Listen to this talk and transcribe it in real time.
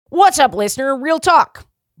What's up, listener? Real talk.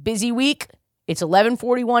 Busy week. It's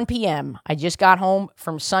 11:41 p.m. I just got home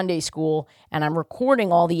from Sunday school, and I'm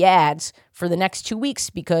recording all the ads for the next 2 weeks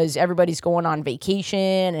because everybody's going on vacation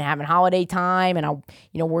and having holiday time, and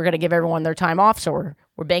we're gonna give everyone their time off, so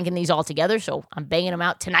we're banking these all together. So I'm banging them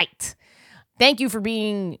out tonight. Thank you for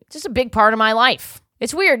being just a big part of my life.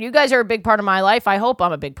 It's weird. You guys are a big part of my life. I hope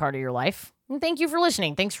I'm a big part of your life. And thank you for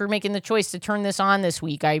listening. Thanks for making the choice to turn this on this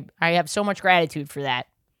week. I have so much gratitude for that.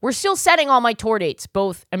 We're still setting all my tour dates,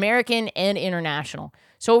 both American and international.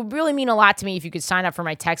 So it would really mean a lot to me if you could sign up for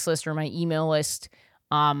my text list or my email list.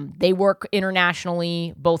 They work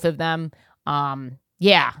internationally, both of them. It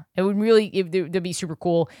would be super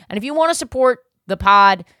cool. And if you want to support the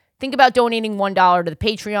pod, think about donating $1 to the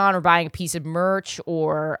Patreon or buying a piece of merch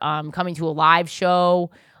or coming to a live show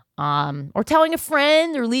or telling a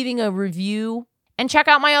friend or leaving a review. And check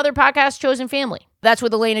out my other podcast, Chosen Family. That's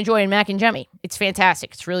with Elena Joy and Mac and Jemmy. It's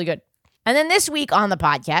fantastic. It's really good. And then this week on the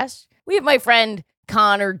podcast, we have my friend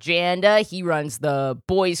Conor Janda. He runs the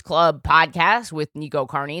Boys Club podcast with Nico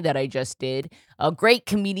Carney that I just did. A great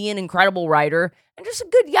comedian, incredible writer, and just a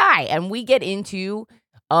good guy. And we get into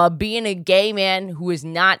being a gay man who is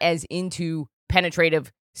not as into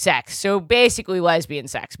penetrative sex. So basically lesbian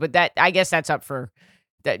sex. But that, I guess that's up for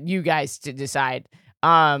you guys to decide.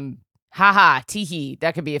 Haha, teehee,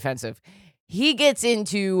 that could be offensive. He gets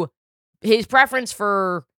into his preference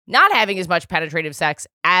for not having as much penetrative sex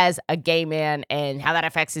as a gay man and how that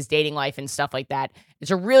affects his dating life and stuff like that.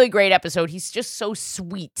 It's a really great episode. He's just so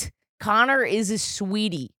sweet. Conor is a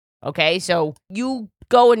sweetie, okay? So you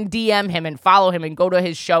go and DM him and follow him and go to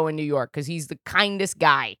his show in New York because he's the kindest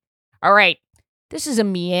guy. All right, this is a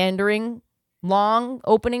meandering, long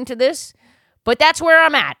opening to this, but that's where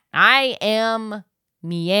I'm at. I am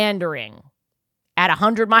meandering at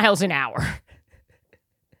 100 miles an hour.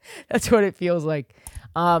 That's what it feels like.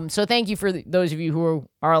 So thank you for those of you who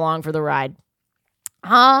are along for the ride.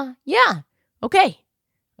 Yeah. Okay.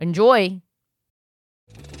 Enjoy.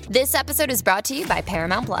 This episode is brought to you by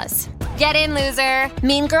Paramount Plus. Get in, loser!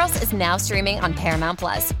 Mean Girls is now streaming on Paramount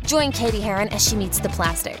Plus. Join Katie Heron as she meets the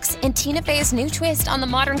plastics in Tina Fey's new twist on the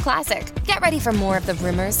modern classic. Get ready for more of the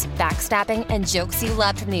rumors, backstabbing, and jokes you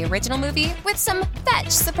loved from the original movie with some fetch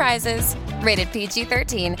surprises. Rated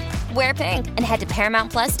PG-13. Wear pink and head to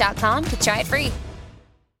ParamountPlus.com to try it free.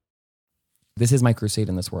 This is my crusade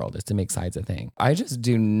in this world, is to make sides a thing. I just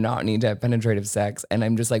do not need to have penetrative sex, and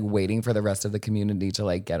I'm just like waiting for the rest of the community to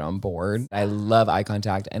like get on board. I love eye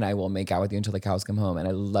contact, and I will make out with you until the cows come home, and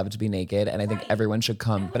I love to be naked, and I think everyone should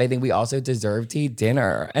come. But I think we also deserve to eat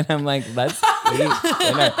dinner. And I'm like, let's eat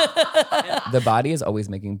dinner. The body is always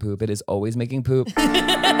making poop. It is always making poop.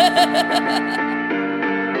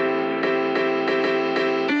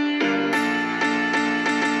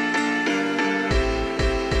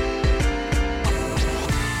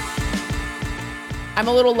 I'm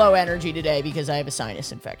a little low energy today because I have a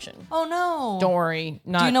sinus infection. Oh, no. Don't worry.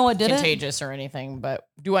 Not Do you know what did contagious or anything, but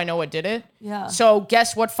do I know what did it? Yeah. So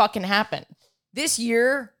guess what fucking happened? This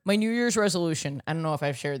year, my New Year's resolution, I don't know if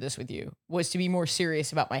I've shared this with you, was to be more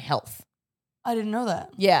serious about my health. I didn't know that.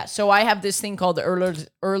 Yeah. So I have this thing called the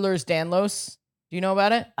Ehlers-Danlos. Do you know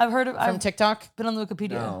about it? I've heard of From TikTok? Been on the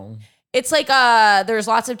Wikipedia. No. It's like there's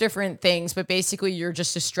lots of different things, but basically you're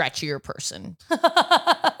just a stretchier person.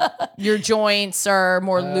 Your joints are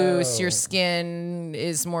more loose. Your skin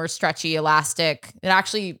is more stretchy, elastic. It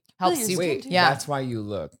actually helps you. Wait, yeah. that's why you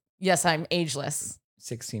look Yes, I'm ageless.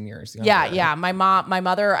 16 years younger. Yeah. My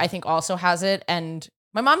mother, I think, also has it, and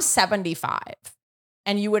my mom's 75,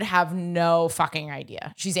 and you would have no fucking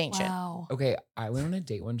idea. She's ancient. Wow. Okay, I went on a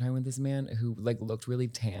date one time with this man who like looked really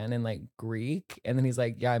tan and like Greek. And then he's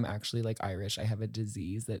like, yeah, I'm actually like Irish. I have a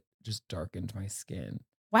disease that just darkened my skin.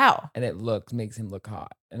 Wow. And it makes him look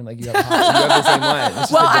hot. And I'm like, you have the same one. It's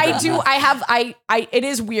just Well, a I different do. disease. It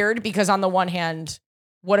is weird because on the one hand,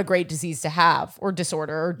 what a great disease to have or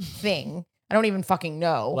disorder or thing. I don't even fucking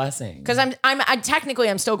know. Blessing. Because I'm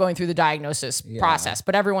technically still going through the diagnosis process,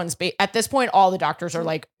 but everyone's at this point, all the doctors are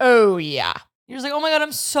like, oh yeah. You're just like, oh my God,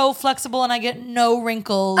 I'm so flexible and I get no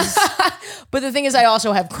wrinkles. But the thing is, I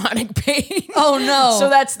also have chronic pain. Oh no. So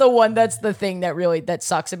that's the thing that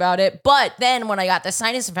sucks about it. But then when I got the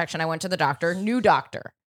sinus infection, I went to the doctor, new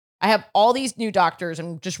doctor. I have all these new doctors.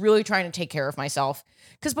 I'm just really trying to take care of myself.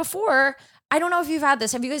 Because before, I don't know if you've had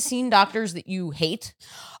this. Have you guys seen doctors that you hate?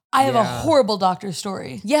 I have a horrible doctor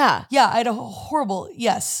story. Yeah. Yeah, I had a horrible,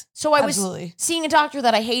 yes. So I absolutely. was seeing a doctor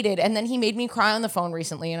that I hated, and then he made me cry on the phone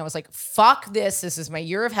recently, and I was like, fuck this. This is my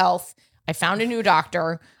year of health. I found a new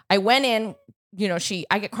doctor. I went in,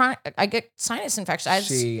 I get sinus infection.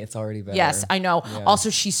 It's already better. Yes, I know. Yeah. Also,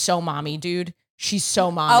 she's so mommy, dude. She's so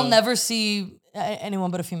mommy. I'll never see anyone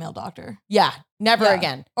but a female doctor. Yeah, never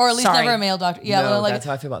again. Or at least Sorry. never a male doctor. Yeah, No, like that's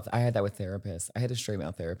how I feel about. I had that with therapists. I had a straight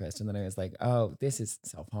male therapist, and then I was like, "Oh, this is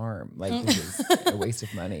self-harm. Like this is a waste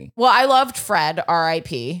of money." Well, I loved Fred,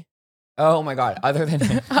 R.I.P. Oh my god! Other than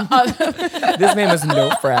him, this man was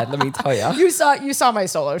no Fred. Let me tell you. You saw my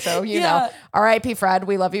solo show. You know, R.I.P. Fred.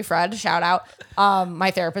 We love you, Fred. Shout out. My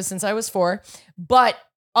therapist since I was 4. But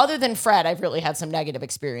other than Fred, I've really had some negative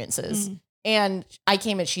experiences. And I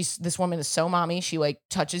came in, this woman is so mommy. She like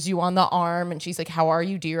touches you on the arm and she's like, "How are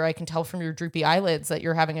you, dear? I can tell from your droopy eyelids that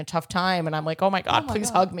you're having a tough time." And I'm like, "Oh my God, please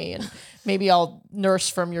hug me. And maybe I'll nurse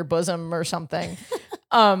from your bosom or something."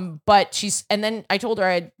 But and then I told her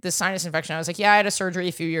I had this sinus infection. I was like, "Yeah, I had a surgery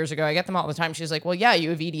a few years ago. I get them all the time." She's like, "Well, yeah, you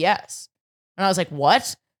have EDS." And I was like,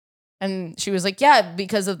 "What?" And she was like, "Yeah,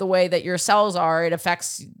 because of the way that your cells are, it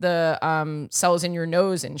affects the cells in your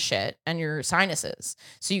nose and shit and your sinuses.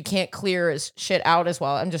 So you can't clear shit out as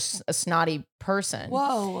well. I'm just a snotty person."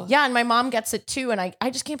 Whoa. Yeah, and my mom gets it too. And I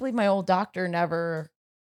just can't believe my old doctor never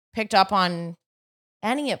picked up on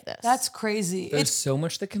any of this. That's crazy. There's so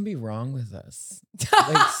much that can be wrong with us.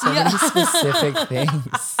 Like so many specific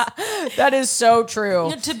things. That is so true.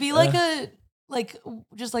 You know, to be like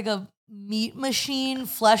just like a meat machine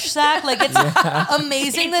flesh sack, like it's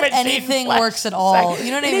amazing that anything works at all.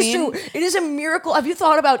 You know what I mean? It is true. It is a miracle. Have you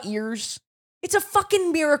thought about ears? It's a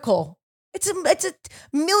fucking miracle. It's a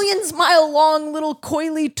millions mile long little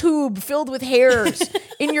coily tube filled with hairs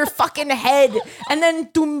in your fucking head, and then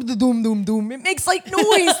doom doom doom doom. It makes like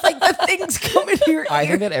noise, like the things come into your ear. I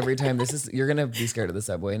think that every time you're gonna be scared of the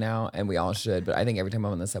subway now, and we all should. But I think every time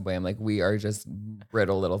I'm on the subway, I'm like, we are just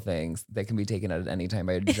brittle little things that can be taken out at any time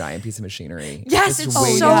by a giant piece of machinery. Yes, just it's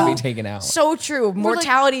waiting so to be taken out. So true.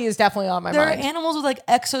 Mortality is definitely on my there mind. are animals with like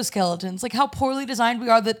exoskeletons, like how poorly designed we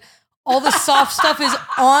are that all the soft stuff is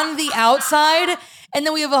on the outside, and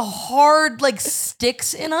then we have a hard like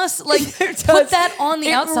sticks in us. Like put that on the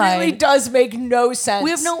outside. It really does make no sense.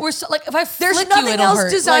 We're so, like if I There's flick nothing you, it'll else hurt.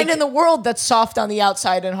 designed like, in the world that's soft on the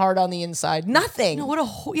outside and hard on the inside. Nothing. No, what a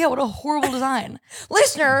horrible design.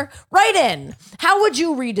 Listener, write in. How would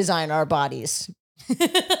you redesign our bodies?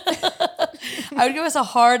 I would give us a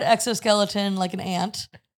hard exoskeleton like an ant.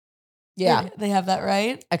 Yeah. They have that,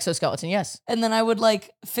 right? Exoskeleton, yes. And then I would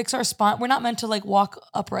like fix our spine. We're not meant to like walk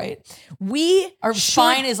upright. Our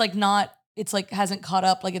spine is like not, it's like hasn't caught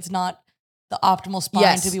up. Like it's not the optimal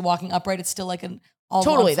spine to be walking upright. It's still like an all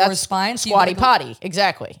totally that's spine. So squatty potty.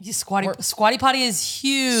 Exactly. Squatty potty is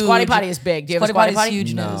huge. Squatty potty is big. Do you have a squatty potty?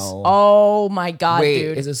 Huge No. news. Oh my God, Wait,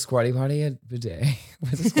 dude. is a squatty potty a bidet?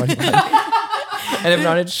 What's a squatty potty? And if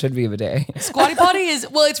not, it should be a bidet. Squatty potty is,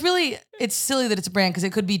 well, it's silly that it's a brand because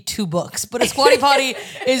it could be 2 books, but a squatty potty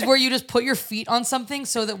is where you just put your feet on something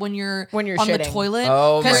so that when you're on shitting. the toilet,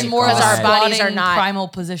 Oh because my more of God. our bodies are not- primal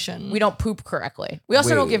position. We don't poop correctly. We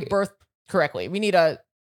also don't give Wait. birth correctly. We need a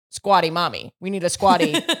squatty mommy. We need a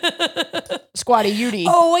squatty Yudi.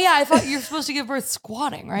 Oh, yeah. I thought you're supposed to give birth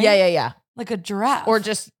squatting, right? Yeah. Like a giraffe. Or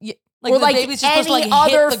just like or the like baby's just any supposed to like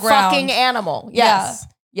other hit the ground. fucking animal. Yes.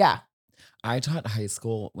 Yeah. I taught high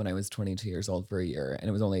school when I was 22 years old for a year, and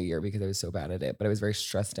it was only a year because I was so bad at it. But I was very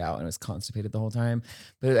stressed out and I was constipated the whole time.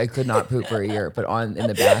 But I could not poop for a year. But in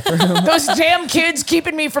the bathroom, Those damn kids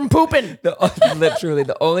keeping me from pooping. literally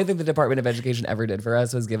the only thing the Department of Education ever did for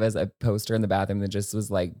us was give us a poster in the bathroom that just was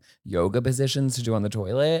like yoga positions to do on the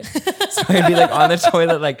toilet. So I'd be like on the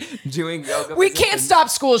toilet, like doing yoga. We can't stop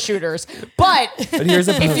school shooters. But here's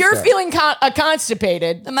a if you're poster. feeling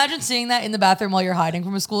constipated, Imagine seeing that in the bathroom while you're hiding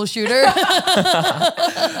from a school shooter.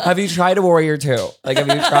 Have you tried a Warrior 2? Like, have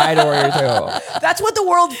you tried a Warrior 2? that's what the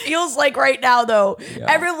world feels like right now, though.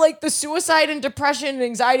 Yeah. The suicide and depression and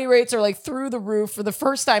anxiety rates are like through the roof. For the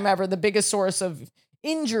first time ever, the biggest source of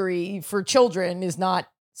injury for children is not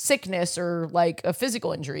sickness or like a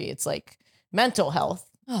physical injury. It's like mental health.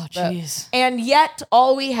 Oh, jeez. And yet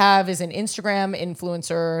all we have is an Instagram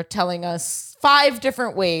influencer telling us 5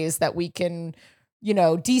 different ways that we can,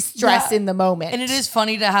 de-stress in the moment. And it is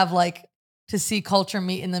funny to have like, to see culture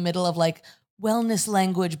meet in the middle of like wellness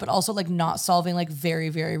language, but also like not solving like very,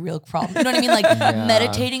 very real problems. You know what I mean? Like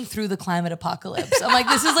meditating through the climate apocalypse. I'm like,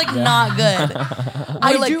 this is like not good.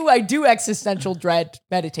 I do existential dread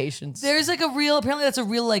meditations. There's like apparently that's a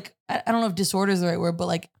real like, I don't know if disorder is the right word, but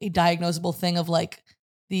like a diagnosable thing of like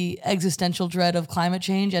the existential dread of climate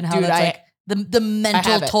change and how Dude, that's like the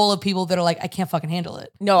mental toll of people that are like, I can't fucking handle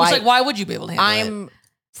it. No, like, why would you be able to handle it?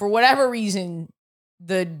 For whatever reason,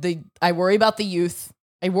 I worry about the youth.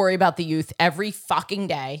 I worry about the youth every fucking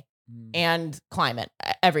day and climate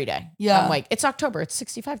every day. Yeah. I'm like, it's October. It's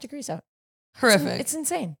 65 degrees out. Horrific. It's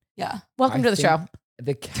insane. Yeah. Welcome to the show.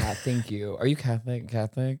 The cat. Thank you. Are you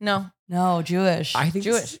Catholic? No, Jewish. I think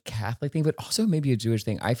Jewish. it's a Catholic thing, but also maybe a Jewish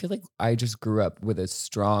thing. I feel like I just grew up with a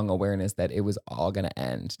strong awareness that it was all gonna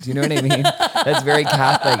end. Do you know what I mean? That's very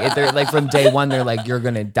Catholic. They're like from day one, they're like, you're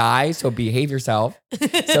gonna die, so behave yourself.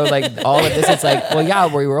 So like all of this, it's like, well,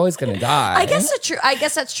 yeah, we were always gonna die. I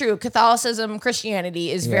guess that's true. Catholicism, Christianity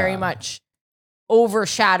is very much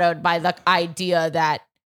overshadowed by the idea that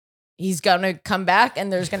he's gonna come back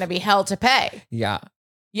and there's gonna be hell to pay. Yeah.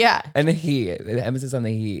 Yeah. And the emphasis on the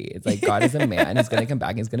he. It's like God is a man. He's going to come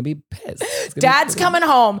back. He's going to be pissed. Dad's coming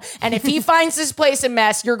home. And if he finds this place a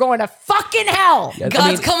mess, you're going to fucking hell. Yes,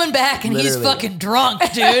 God's coming back and he's fucking drunk,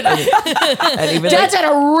 dude. and even Dad's had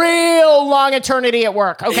a real long eternity at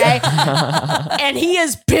work, okay? And he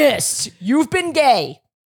is pissed. You've been gay.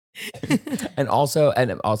 and also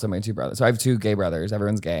my two brothers. So I have two gay brothers.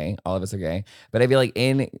 Everyone's gay. All of us are gay. But I feel like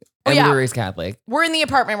we were raised Catholic. We're in the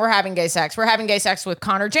apartment. We're having gay sex. We're having gay sex with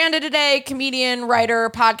Conor Janda today, comedian, writer,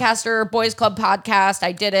 podcaster, Boys Club podcast.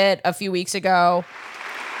 I did it a few weeks ago.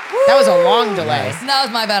 That was a long delay. That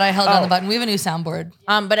was my bad. I held down the button. We have a new soundboard.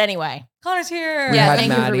 But anyway. Conor's here. Yeah, had thank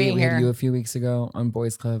Maddie, you for being we had here. you a few weeks ago on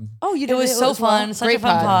Boys Club. Oh, you did It was so fun. Such Great a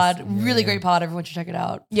fun pod. pod. Really great pod. Everyone should check it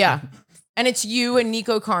out. Yeah. And it's you and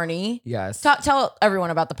Nico Carney. Yes. Tell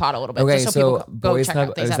everyone about the pod a little bit. Okay, just so people go Boys check Club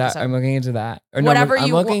out these is that episodes. I'm looking into that. Or Whatever I'm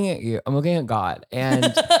you looking at you. I'm looking at God and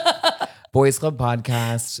Boys Club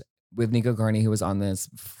podcast with Nico Carney, who was on this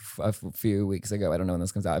a few weeks ago. I don't know when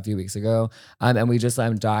this comes out. A few weeks ago, and we just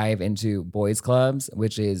dive into boys clubs,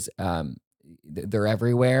 which is they're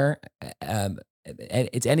everywhere. And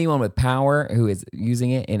it's anyone with power who is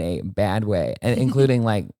using it in a bad way, and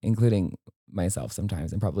including myself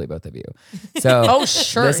sometimes, and probably both of you. So Oh,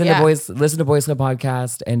 sure. listen to Boys Club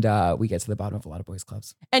podcast, and we get to the bottom of a lot of boys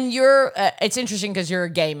clubs. And you're, it's interesting because you're a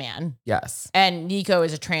gay man Yes. and Nico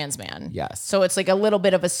is a trans man. Yes. So it's like a little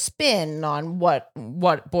bit of a spin on what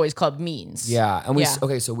Boys Club means. Yeah. And Yeah.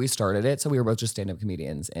 so we started it. So we were both just stand-up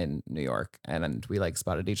comedians in New York, and we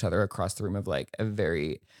spotted each other across the room of a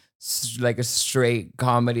very a straight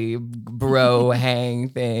comedy bro hang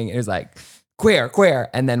thing. It was queer.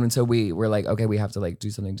 And then so we were like, okay, we have to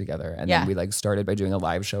do something together. And then we started by doing a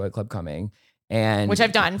live show at Club Coming. And Which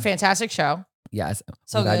I've done. Fantastic show. Yes.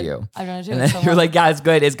 So I'm glad good. you. I've done it too. And then So you're well. like, yeah, it's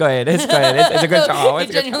good. It's a good show.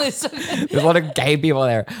 It genuinely is so good. There's a lot of gay people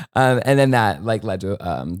there. And then that led to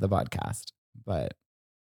the podcast. But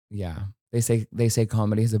yeah, they say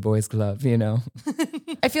comedy is a boys club, you know?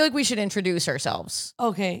 I feel like we should introduce ourselves.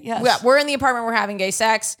 Okay, yes. Yeah, we're in the apartment. We're having gay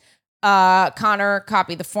sex. Conor,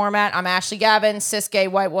 copy the format. I'm Ashley Gavin, cis gay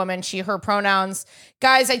white woman, she, her pronouns.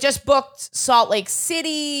 Guys, I just booked Salt Lake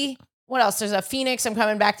City. What else? There's a Phoenix. I'm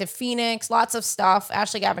coming back to Phoenix. Lots of stuff.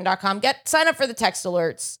 AshleyGavin.com. Sign up for the text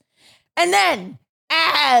alerts. And then,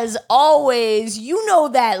 as always, you know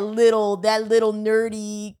that little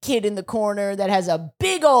nerdy kid in the corner that has a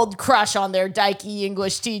big old crush on their dykey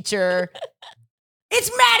English teacher. It's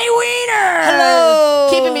Maddie Wiener. Hello.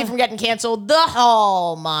 Keeping me from getting canceled. The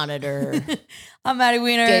hall monitor. I'm Maddie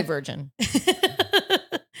Wiener. Gay virgin.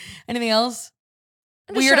 Anything else?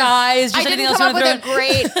 I'm just Weird trying- eyes. Just I anything didn't else come up you with a wanna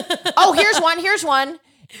great. Oh, here's one.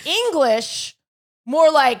 English, more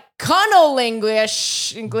like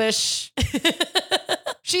cunnilinglish. English.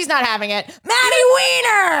 She's not having it. Maddie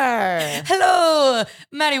Wiener. Hello,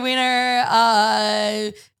 Maddie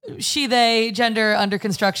Wiener. She, they, gender under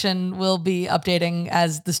construction will be updating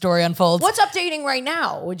as the story unfolds. What's updating right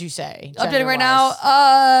now, would you say? updating right gender-wise?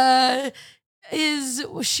 now? Is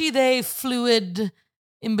she, they fluid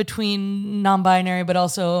in between non-binary, but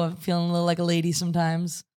also feeling a little like a lady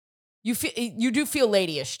sometimes. You do feel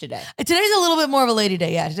ladyish today. Today's a little bit more of a lady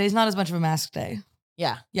day. Yeah, today's not as much of a mask day.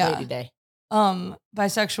 Yeah. Lady day.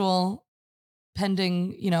 Bisexual,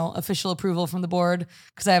 pending, official approval from the board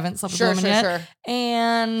because I haven't slept with a woman yet. Sure.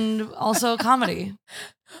 And also comedy.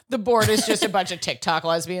 The board is just a bunch of TikTok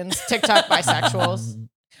lesbians, TikTok bisexuals.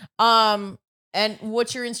 And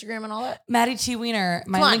what's your Instagram and all that? Maddie T. Wiener.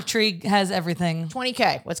 My link tree has everything.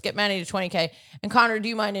 20K. Let's get Maddie to 20K. And Conor, do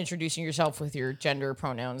you mind introducing yourself with your gender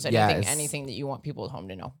pronouns? Anything that you want people at home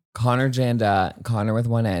to know? Conor Janda, Conor with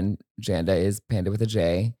one N. Janda is Panda with a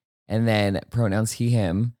J. And then pronouns he,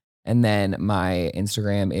 him. And then my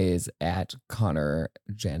Instagram is at Conor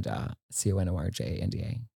Janda,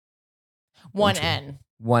 CONORJNDA. One N.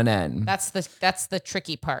 One N. That's the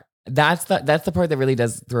tricky part. That's the part that really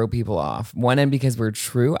does throw people off. One N because we're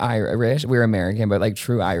true Irish. We're American, but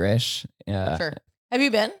true Irish. Sure. Have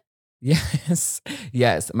you been? Yes.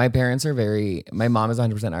 My parents are my mom is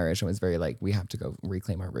 100% Irish and was very we have to go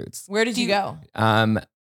reclaim our roots. Where did you go?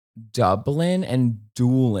 Dublin and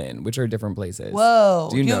Doolin, which are different places. Whoa.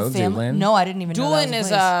 Do you know have fam- Doolin? No, I didn't even know that Doolin was is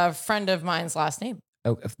place. a friend of mine's last name.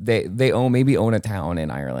 Oh, they own a town in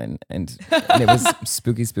Ireland, and it was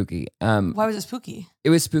spooky. Why was it spooky? It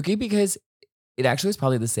was spooky because it actually was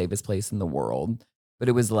probably the safest place in the world. But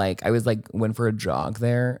it was like I was like went for a jog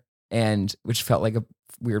there, and which felt like a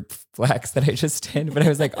weird flex that I just did. But I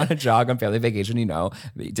was like on a jog on family vacation,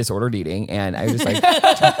 disordered eating, and I was just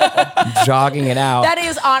like jogging it out. That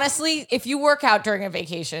is honestly, if you work out during a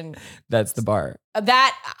vacation, That's the bar.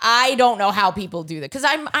 that I don't know how people do that because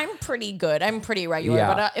I'm pretty good. I'm pretty regular.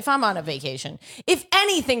 Yeah. But if I'm on a vacation, if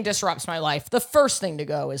anything disrupts my life, the first thing to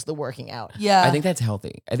go is the working out. Yeah. I think that's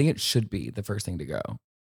healthy. I think it should be the first thing to go.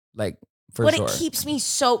 Like for but sure. it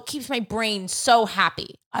keeps my brain so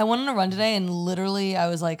happy. I went on a run today and literally I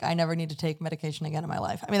was like, I never need to take medication again in my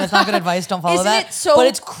life. I mean, that's not good advice. Don't follow Isn't that. it so- but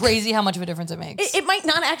it's crazy how much of a difference it makes. It might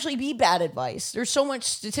not actually be bad advice. There's so much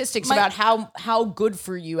statistics about how good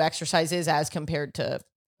for you exercise is as compared to,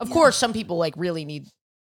 of course, some people like really need,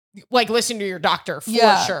 like listen to your doctor for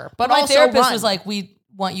sure. But my also therapist run. was like, we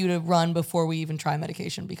want you to run before we even try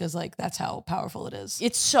medication because like that's how powerful it is.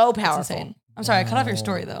 it's so It's powerful. insane. I'm sorry, I cut off your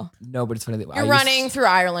story though. No, but it's funny that You're running through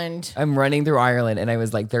Ireland. I'm running through Ireland, and I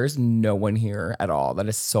was like, "There's no one here at all that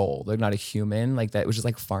is soul. They're not a human. Like that. It was just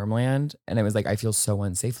like farmland." And I was like, "I feel so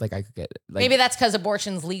unsafe. Like I could get like Maybe that's because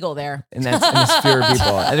abortion's legal there. and that's and there's fewer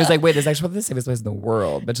people." And it's like, "Wait, this is actually the safest place in the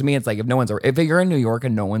world." But to me, it's like if you're in New York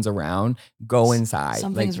and no one's around, go inside.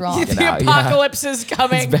 Something's Like, wrong. get The out. apocalypse is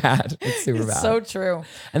coming. It's bad. It's super bad. So true.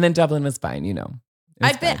 And then Dublin was fine. You know.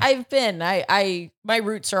 It was I've fine. been. My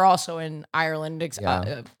roots are also in Ireland. Yeah. except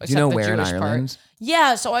Do you know the where in Jewish part. Ireland?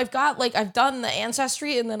 Yeah, so I've done the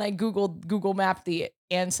ancestry, and then I Google mapped the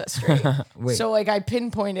ancestry. Wait. So like I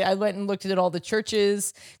pinpointed, I went and looked at all the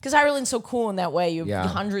churches because Ireland's so cool in that way. You have Yeah.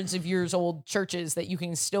 hundreds of years old churches that you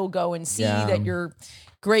can still go and see Yeah. that your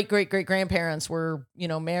great grandparents were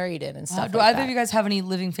married in and stuff. Do like either that. of you guys have any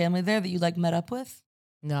living family there that you like met up with?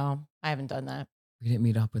 No, I haven't done that. We didn't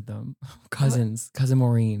meet up with them. Cousin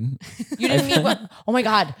Maureen. You didn't meet what? Oh my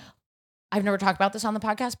God. I've never talked about this on the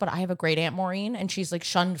podcast, but I have a great aunt Maureen and she's like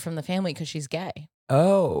shunned from the family because she's gay.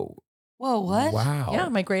 Oh. Whoa, what? Wow. Yeah,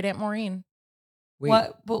 my great aunt Maureen Wait.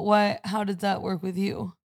 What? But why? How did that work with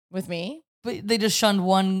you? with me. But they just shunned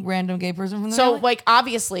one random gay person from the So family? like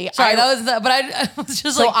obviously, Sorry, that was that. But I was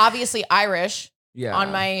just so like, obviously Irish Yeah.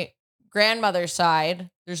 on my grandmother's side.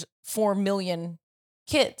 There's 4 million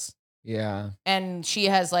kids, Yeah. and she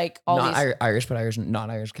has like all Not these Irish, but Irish, not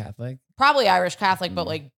Irish Catholic. probably Irish Catholic, but Mm.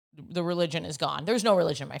 like the religion is gone. There's no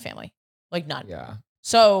religion in my family, like none. Yeah.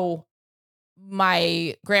 So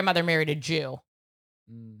my grandmother married a Jew.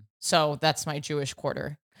 Mm. So that's my Jewish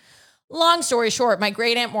quarter. Long story short, my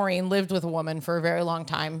great aunt Maureen lived with a woman for a very long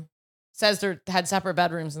time. Says they had separate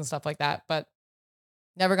bedrooms and stuff like that, but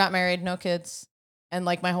never got married, no kids. And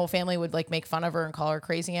like my whole family would like make fun of her and call her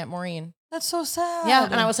crazy Aunt Maureen. that's so sad. Yeah.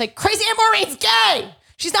 And I was like, crazy Aunt Maureen's gay.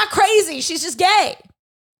 She's not crazy. She's just gay.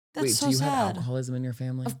 that's Wait, so do you have sad. alcoholism in your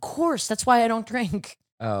family? Of course. That's why I don't drink.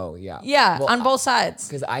 Oh, yeah. Yeah. Well, on both sides.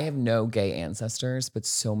 Because I have no gay ancestors, but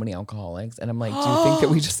so many alcoholics. And I'm like, do you think that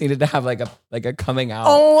we just needed to have like a coming out?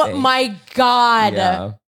 Oh thing? my God.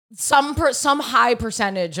 Yeah. Some high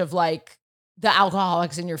percentage of like the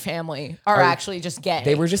alcoholics in your family are actually just gay.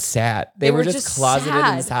 They were just sad. They They were were just just closeted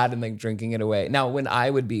and sad. sad and like drinking it away. Now, when I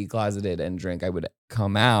would be closeted and drink, I would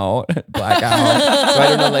come out, black out. So I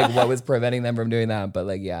don't know like what was preventing them from doing that. But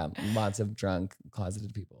like, yeah, lots of drunk,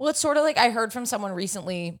 closeted people. Well, it's sort of like I heard from someone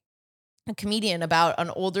recently, a comedian, about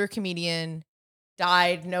an older comedian,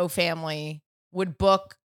 died, no family, would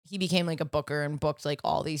book. He became like a booker and booked like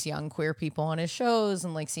all these young queer people on his shows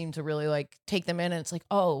and like seemed to really like take them in. And it's like,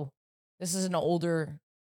 oh, this is an older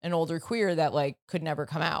queer that like could never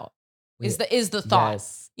come out. Is the thought.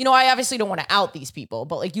 Yes. You know, I obviously don't want to out these people,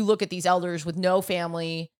 but like you look at these elders with no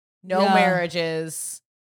family, no Yeah. marriages,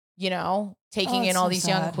 taking in that's all so these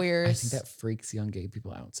young sad. queers. I think that freaks young gay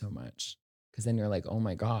people out so much. Because then you're like, oh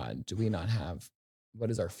my God, do we not have, what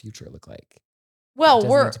does our future look like? well, it doesn't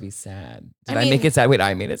we're have to be sad. Did I I make mean- it sad? Wait,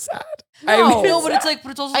 I made it sad. No. I made it No, but it's sad. like,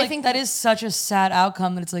 but it's also I like think- that is such a sad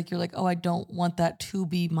outcome that it's like you're like, oh, I don't want that to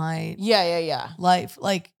be my yeah. life.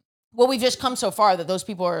 Like, Well, we've just come so far that those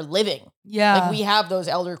people are living. yeah, Like we have those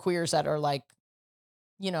elder queers that are like,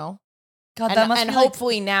 God, and, that must and be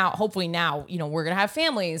hopefully now, we're gonna have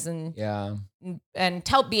families and Yeah.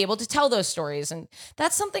 be able to tell those stories. And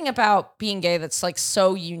that's something about being gay that's like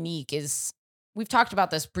so unique. Is we've talked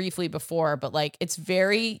about this briefly before, but like it's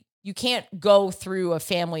you can't go through a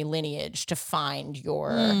family lineage to find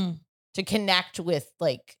your Mm. to connect with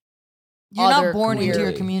like You're not other born into queer-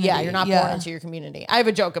 your community. Yeah, you're not born into your community. I have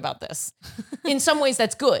a joke about this. In some ways,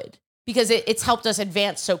 that's good because it's helped us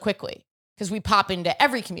advance so quickly because we pop into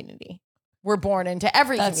every community. We're born into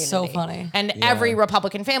every community. That's so funny. And every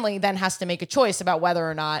Republican family then has to make a choice about whether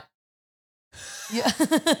or not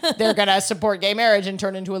they're going to support gay marriage and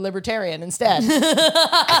turn into a libertarian instead.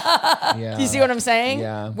 You see what I'm saying?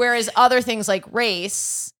 Yeah. Whereas other things like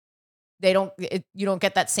race, you don't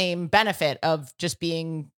get that same benefit of just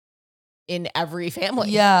being in every family.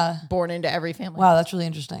 Yeah. Born into every family. Wow, that's really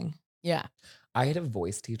interesting. Yeah. I had a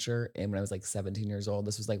voice teacher when I was like 17 years old.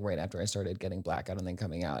 This was like right after I started getting blackout and then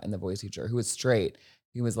coming out. And the voice teacher, who was straight,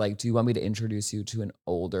 he was like, "Do you want me to introduce you to an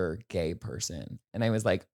older gay person?" And I was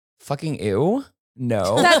like, "Fucking ew.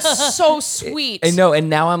 No." That's so sweet. I know. And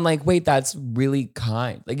now I'm like, wait, that's really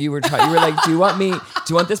kind. Like you were like, do you want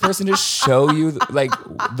this person to show you like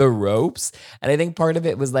the ropes? And I think part of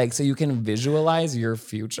it was like, so you can visualize your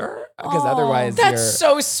future. Because otherwise that's you're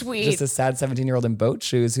so sweet. just a sad 17-year-old in boat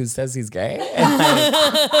shoes who says he's gay. And like,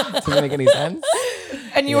 doesn't make any sense.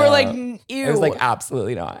 And you were like, ew. I was like,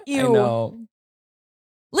 absolutely not. Ew. I know.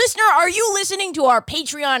 Listener, are you listening to our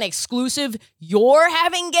Patreon exclusive You're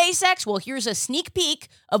Having Gay Sex? Well, here's a sneak peek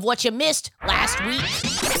of what you missed last week.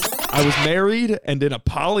 I was married and in a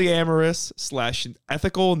polyamorous /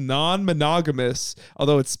 ethical non-monogamous,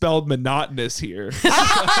 although it's spelled monotonous here.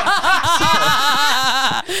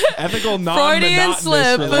 Ethical non-monotonous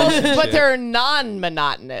slip. relationship. But they're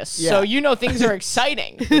non-monotonous. So you know things are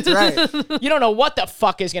exciting. That's right. You don't know what the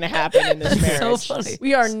fuck is going to happen in this marriage. so funny.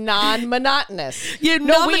 We are non-monotonous. Yeah,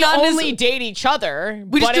 No, we non-monotonous- only date each other,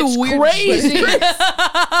 We just but do it's weird crazy. shit.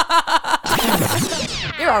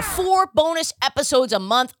 There are 4 bonus episodes a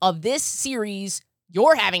month of this series,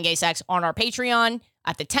 You're Having Gay Sex, on our Patreon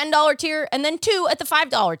at the $10 tier and then 2 at the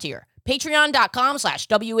 $5 tier.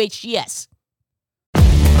 Patreon.com/WHGS.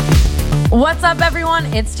 What's up, everyone?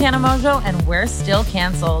 It's Tana Mojo, and we're still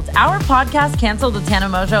canceled. Our podcast, Canceled with Tana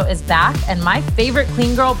Mojo, is back, and my favorite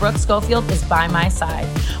clean girl, Brooke Schofield, is by my side.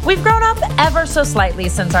 We've grown up ever so slightly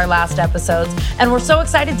since our last episodes, and we're so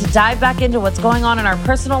excited to dive back into what's going on in our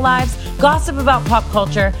personal lives, gossip about pop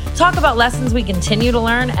culture, talk about lessons we continue to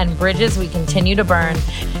learn, and bridges we continue to burn.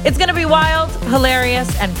 It's going to be wild,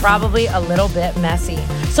 hilarious, and probably a little bit messy.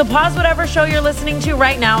 So pause whatever show you're listening to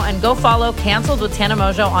right now and go follow Canceled with Tana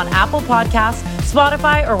Mojo on Apple Podcasts,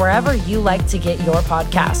 Spotify, or wherever you like to get your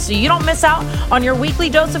podcasts, so you don't miss out on your weekly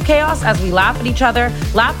dose of chaos as we laugh at each other,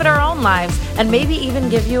 laugh at our own lives, and maybe even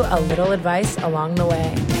give you a little advice along the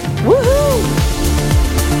way. Woohoo!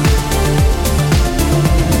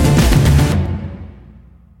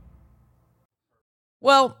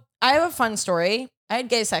 Well, I have a fun story. I had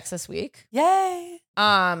gay sex this week. Yay.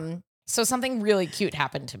 So something really cute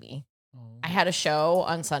happened to me. I had a show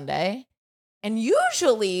on Sunday, and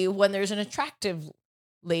usually when there's an attractive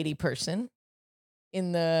lady person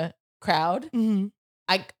in the crowd,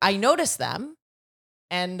 I notice them,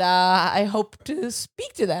 and I hope to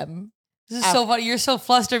speak to them. This is so funny. You're so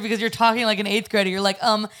flustered because you're talking like an 8th grader. You're like,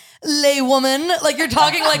 lay woman. Like you're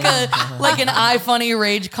talking like an iFunny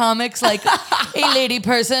Rage Comics, like a lady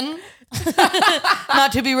person.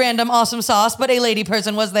 Not to be random awesome sauce, but a lady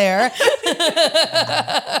person was there.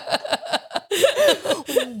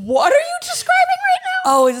 What are you describing right now?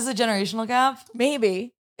 Oh, is this a generational gap?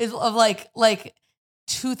 Maybe. Is of like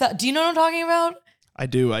 2000. Do you know what I'm talking about? I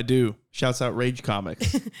do. Shouts out Rage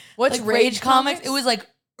Comics. What's Like Rage Comics? It was like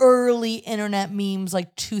early internet memes,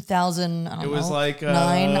 like 2000. I don't know. It was like 9.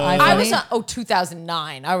 I was iFunny.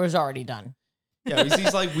 2009. I was already done. Yeah, it was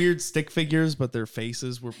these like weird stick figures, but their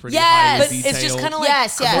faces were pretty Yes, highly But detailed. it's just kind of like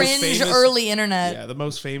Yes. cringe Famous- early internet. Yeah, the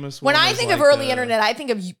most famous When one I is think of like, early internet, I think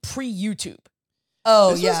of pre-YouTube.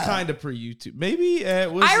 Oh This yeah. was kind of pre-YouTube. Maybe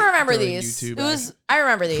it was. I remember during these. YouTube, It was I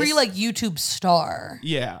remember these. pre like YouTube star.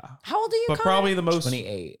 yeah, How old are you, but Conor? probably the most.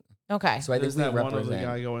 28. Okay. So I think There's we that one of the represent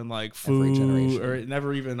guy going like every "foo," generation. or it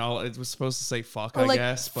never even all. It was supposed to say "fuck," Or, I like,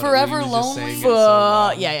 guess. But Forever he was just Lonely? saying it so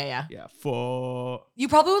long. Yeah. Yeah, "fuck." You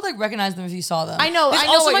probably would like recognize them if you saw them. I know- This I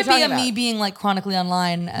know also what might you're be a talking me about. being like chronically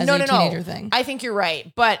online as No, a no. teenager thing. I think you're right.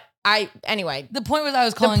 But anyway, The point was I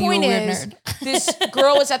was the calling you a point weird is nerd. this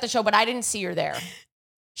girl was at the show, but I didn't see her there.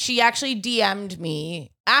 She actually DM'd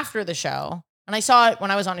me after the show, and I saw it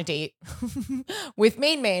when I was on a date with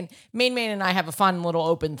Main Main. Main Main and I have a fun little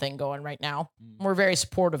open thing going right now. We're very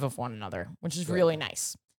supportive of one another, which is really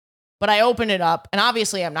nice. But I opened it up, and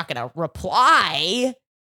obviously I'm not going to reply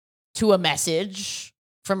to a message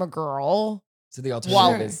from a girl. So the alternative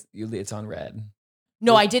Well- is it's on red.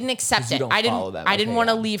 No, I didn't accept 'Cause you it. don't I follow didn't. them. I didn't Okay, want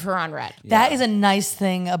to yeah. leave her on red. That Yeah. is a nice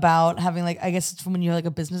thing about having like, I guess it's when you have like a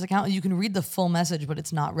business account, you can read the full message, but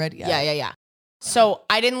it's not read yet. Yeah. So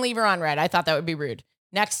I didn't leave her on red. I thought that would be rude.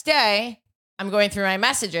 Next day, I'm going through my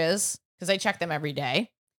messages because I check them every day.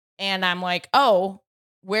 And I'm like, oh,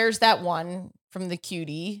 where's that one from the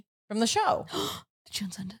cutie from the show? Did you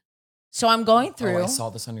unsend it? So I'm going through. Oh, I saw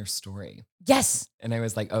this on your story. Yes. And I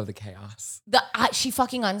was like, oh, the chaos. She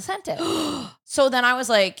fucking unsent it. So then I was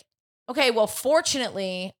like, okay, well,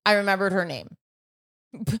 fortunately, I remembered her name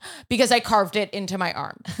because I carved it into my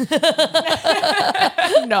arm.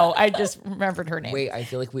 No, I just remembered her name. Wait, I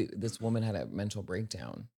feel like this woman had a mental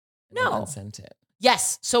breakdown. No. Unsent it.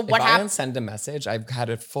 Yes. So what if happened? I unsend a message, I've had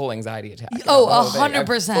a full anxiety attack. Oh, The whole thing.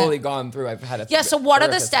 100%. I've fully gone through. I've had a Yeah. So what are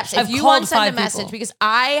the therapist steps? session. If I've you called unsend a 5 message, people. because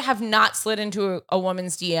I have not slid into a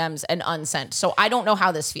woman's DMs and unsent, so I don't know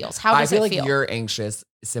how this feels. How I does feel it like feel? you're anxious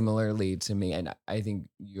similarly to me, and I think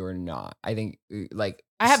you're not. I think like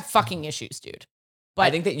I have fucking issues, dude. But I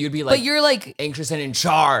think that you'd be like But you're like, anxious and in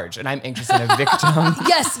charge, and I'm anxious and a victim,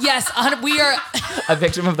 yes, we are a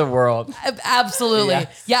victim of the world. absolutely.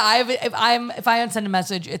 Yes. Yeah, if I unsend a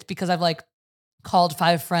message, it's because I've like called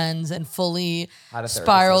 5 friends and fully Had a therapy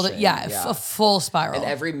spiraled. session, Yeah, a full spiral. And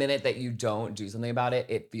every minute that you don't do something about it,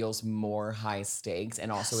 it feels more high stakes, and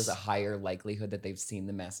also is a higher likelihood that they've seen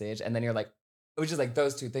the message. And then you're like, which is like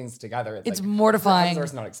those two things together. It's like, mortifying. How does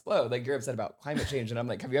ours not explode? Like you're upset about climate change, and I'm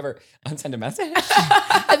like, have you ever unsent a message?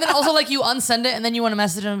 And then also like you unsend it and then you want to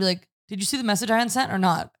message and be like, did you see the message I unsent or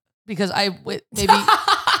not? Because maybe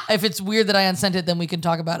if it's weird that I unsent it, then we can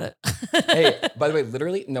talk about it. Hey, by the way,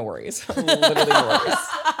 literally no worries. Literally no worries.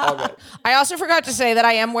 All good. I also forgot to say that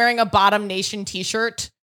I am wearing a Bottom Nation t-shirt.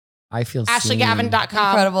 I feel AshleyGavin.com.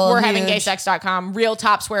 Incredible, We're huge. havingGaySex.com. Real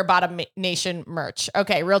Tops wear Bottom Nation merch.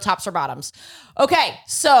 Okay, Real Tops are bottoms. Okay,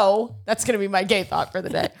 so that's going to be my gay thought for the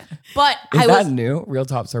day. But Is I that was, new? Real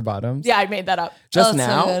tops or bottoms? yeah, I made that up. Just Oh, that's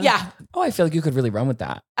so now? good. Yeah, Oh, I feel like you could really run with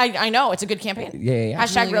that. I know. It's a good campaign. Yeah.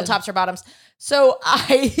 Hashtag Really Real good. Tops are bottoms. So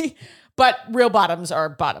but real bottoms are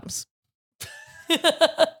bottoms.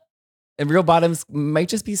 And real bottoms might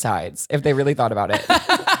just be sides if they really thought about it.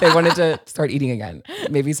 They wanted to start eating again.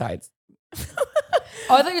 Maybe sides.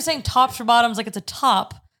 Oh, I thought you were saying tops for bottoms, like it's a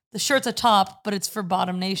top. The shirt's a top, but it's for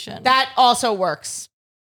Bottom Nation. That also works.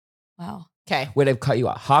 Wow. Okay. Would have cut you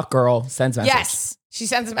a hot girl sends message. Yes. She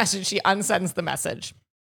sends a message. She unsends the message.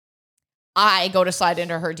 I go to slide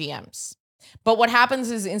into her DMs. But what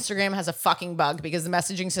happens is Instagram has a fucking bug because the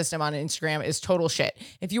messaging system on Instagram is total shit.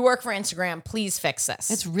 If you work for Instagram, please fix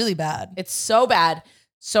this. It's really bad. It's so bad.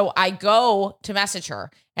 So I go to message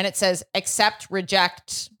her and it says accept,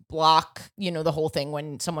 reject, block, the whole thing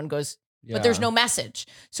when someone goes, but there's no message.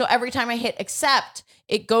 So every time I hit accept,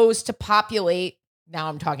 it goes to populate. Now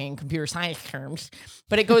I'm talking in computer science terms,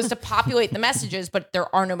 but it goes to populate the messages, but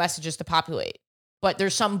there are no messages to populate. But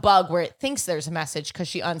there's some bug where it thinks there's a message because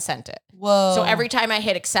she unsent it. Whoa. So every time I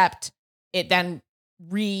hit accept, it then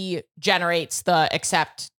regenerates the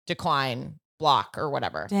accept, decline, block, or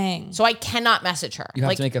whatever. Dang. So I cannot message her. You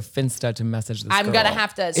have to make a Finsta to message this I'm girl. gonna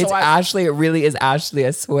have to. So It's Ashley. It really is Ashley,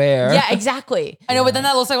 I swear. Yeah, exactly. I know, but then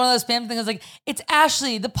that looks like one of those spam things. It's like, it's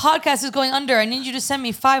Ashley. The podcast is going under. I need you to send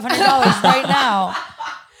me $500 right now.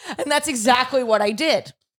 And that's exactly what I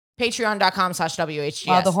did. Patreon.com/WHGS.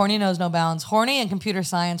 Wow, the horny knows no bounds. Horny and computer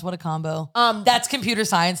science. What a combo. That's computer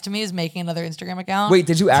science to me is making another Instagram account. Wait,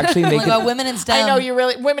 did you actually Oh make my it? God, women in STEM. I know you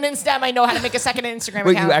really, women in STEM, I know how to make a second Instagram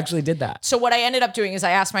Wait, account. you actually did that? So what I ended up doing is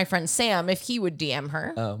I asked my friend Sam if he would DM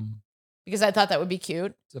her because I thought that would be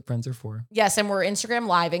cute. That's what friends are for. Yes, and we're Instagram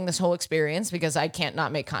living this whole experience because I can't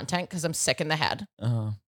not make content because I'm sick in the head.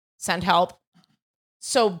 Send help.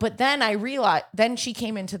 So, but then I realized, then she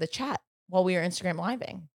came into the chat while we were Instagram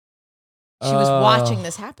living. She was watching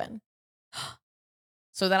this happen.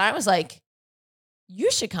 So then I was like, you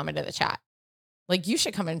should come into the chat. Like, you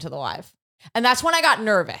should come into the live. And that's when I got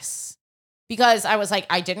nervous because I was like,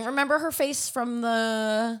 I didn't remember her face from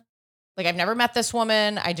I've never met this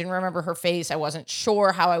woman. I didn't remember her face. I wasn't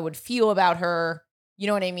sure how I would feel about her. You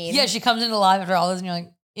know what I mean? Yeah, she comes into live after all this and you're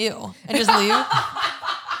like, ew. And just leave.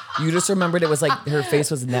 You just remembered it was like her face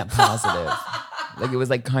was net positive. Like it was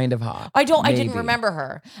like kind of hot. I didn't Maybe. remember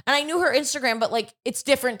her. And I knew her Instagram, but like it's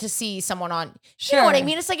different to see someone on, Sure. you know what I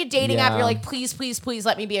mean? It's like a dating app. Yeah. You're like, please, please, please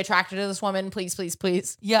let me be attracted to this woman. Please, please,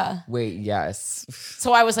 please. Yeah. Wait, yes.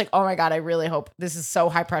 So I was like, oh my God, I really hope this is so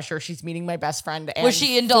high pressure. She's meeting my best friend. And Was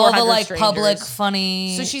she into all the 400 like strangers. public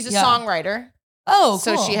funny? So she's a Yeah. songwriter. Oh,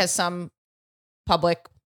 cool. So she has some public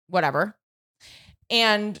whatever.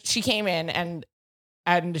 And she came in and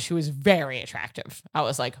she was very attractive. I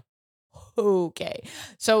was like, okay.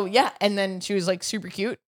 So yeah. And then she was like super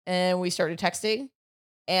cute and we started texting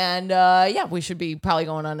and yeah, we should be probably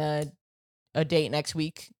going on a date next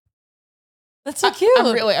week. That's so cute.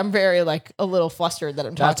 I'm very like a little flustered that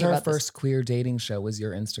I'm That's talking our about this. first queer dating show was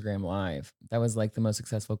your Instagram Live. That was like the most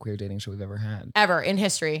successful queer dating show we've ever had. Ever in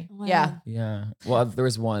history. Wow. Yeah. Yeah. Well, there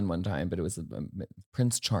was one time, but it was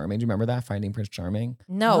Prince Charming. Do you remember that? Finding Prince Charming?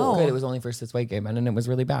 No. Good. It was only for cis white gay men and it was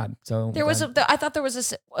really bad. So There was I thought there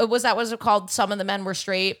was was it called Some of the Men Were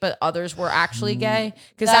Straight, but others were actually gay?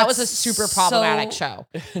 Because that was a That's super problematic show.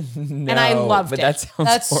 no, And I loved but it. That sounds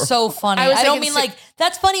That's horrible. so funny. I was I don't thinking mean like,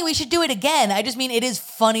 that's funny, we should do it again. I just mean it is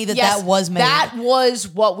funny that Yes, that was made. That was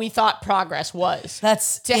what we thought progress was.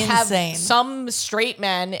 That's to insane. have some straight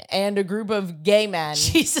men and a group of gay men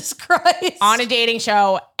Jesus Christ. on a dating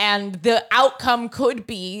show, and the outcome could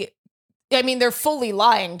be, I mean, they're fully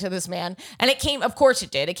lying to this man. And it came, of course it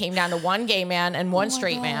did. It came down to one gay man and one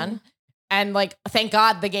straight man. And like, thank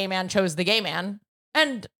God the gay man chose the gay man.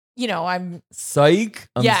 And, you know, I'm Psych.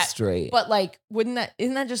 I'm Yeah, straight. but like, isn't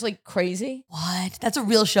that just like crazy? What? That's a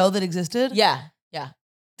real show that existed? Yeah.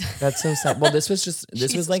 That's so sad. Well, this was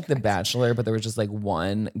Jesus like The Christ. Bachelor, but there was just like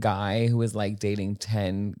one guy who was like dating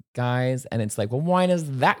 10 guys. And it's like, well, why does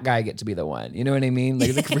that guy get to be the one? You know what I mean?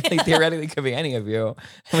 Like, it really theoretically could be any of you. And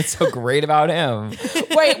what's so great about him?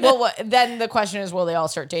 Wait, well, then the question is, will they all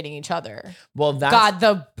start dating each other? Well, that's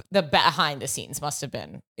God, the behind the scenes must have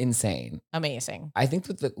been insane. amazing. I think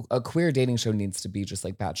that a queer dating show needs to be just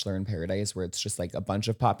like Bachelor in Paradise, where it's just like a bunch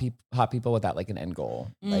of hot people without like an end goal.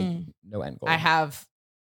 Like no end goal. I have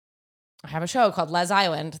a show called Les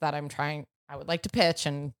Island that I would like to pitch,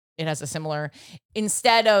 and it has a similar,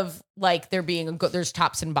 instead of like there being there's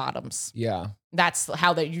tops and bottoms. Yeah. That's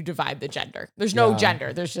how you divide the gender. There's no Yeah.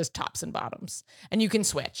 gender. There's just tops and bottoms, and you can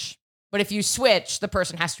switch. But if you switch, the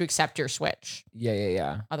person has to accept your switch.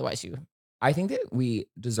 Yeah. Otherwise, you. I think that we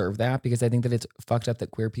deserve that because I think that it's fucked up that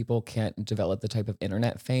queer people can't develop the type of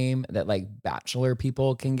internet fame that like Bachelor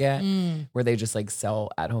people can get, where they just like sell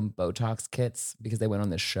at-home Botox kits because they went on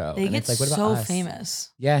this show. They and get it's like, what so about us?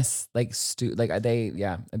 famous. Yes, like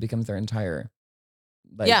it becomes their entire.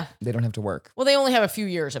 Like, Yeah. they don't have to work, Well, they only have a few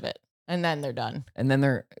years of it, and then they're done. and then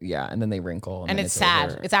they wrinkle, And then it's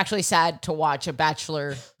sad. over. It's actually sad to watch a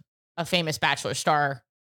famous Bachelor star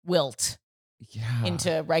wilt yeah.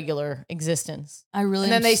 into regular existence. I really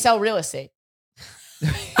And then am they sell real estate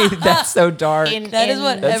That's so dark. That is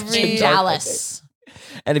what That's every- in dark, I Dallas.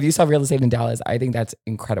 And if you sell real estate in Dallas, I think that's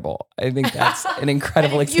incredible. I think that's an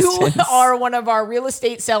incredible If you existence. are one of our real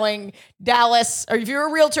estate selling Dallas, or if you're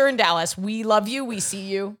a realtor in Dallas, we love you. We see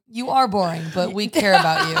you. You are boring, but we care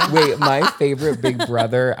about you. Wait, my favorite Big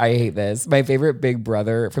Brother, I hate this. My favorite Big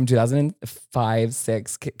Brother from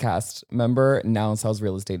 2005-6 cast member now sells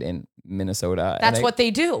real estate in Minnesota. That's what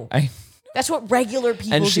they do. That's what regular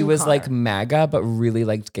people do. And she was Conor. like MAGA, but really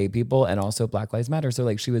liked gay people and also Black Lives Matter. So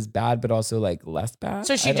like she was bad, but also like less bad.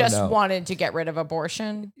 So she I don't just know. wanted to get rid of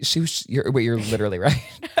abortion. You're literally right.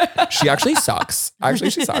 She actually sucks.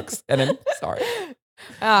 Actually, she sucks. And I'm sorry.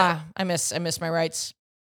 I miss my rights.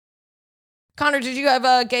 Conor, did you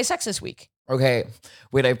have gay sex this week? Okay.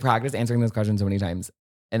 Wait, I practiced answering this question so many times.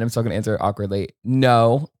 And I'm still going to answer it awkwardly.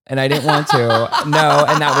 No. And I didn't want to. No.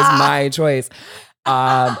 And that was my choice.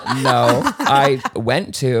 No, I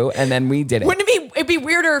went to, and then we did it. Wouldn't it'd be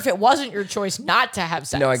weirder if it wasn't your choice not to have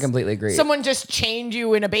sex? No, I completely agree. Someone just chained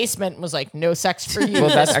you in a basement and was like, no sex for you. Well,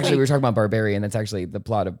 that's this actually, we week. were talking about Barbarian. That's actually the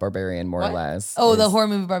plot of Barbarian, more What? or less. Oh, the is- horror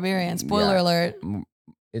movie Barbarian. Spoiler Yeah. alert.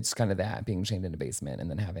 It's kind of that, being chained in a basement and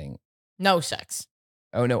then having, No sex.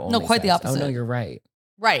 oh no, only quite the sex. Oh no, opposite. you're right.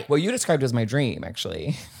 Right. Well, you described it as my dream,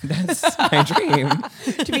 actually. That's my dream.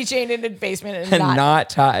 To be chained in a basement and, And not, not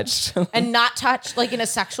touched. and not touched, like in a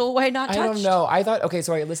sexual way, not I touched. don't know. I thought, okay,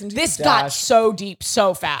 so I listened to This the got Dash. so deep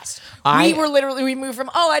so fast. I- we moved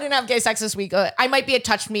from, I didn't have gay sex this week. I might be a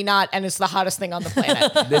touched me not, and it's the hottest thing on the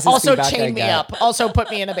planet. This is Also feedback I chain me get. up. Also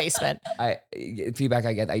put me in a basement. Feedback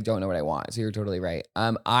I get, I don't know what I want. So you're totally right.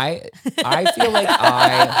 I feel like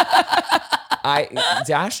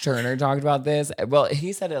Dash Turner talked about this. Well,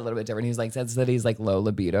 he said it a little bit different. He's like, says that he's like low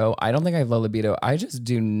libido. I don't think I have low libido. I just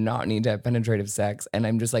do not need to have penetrative sex. And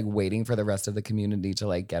I'm just like waiting for the rest of the community to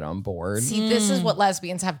like get on board. See, this is what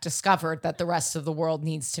lesbians have discovered that the rest of the world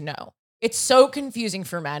needs to know. It's so confusing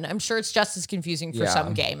for men. I'm sure it's just as confusing for Yeah.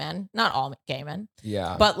 some gay men. Not all gay men.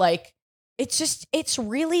 Yeah. But like, it's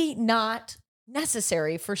really not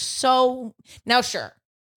necessary for now, sure.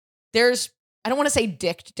 I don't want to say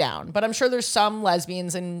dicked down, but I'm sure there's some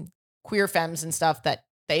lesbians and queer femmes and stuff that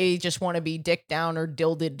they just want to be dicked down or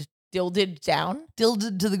dilded down.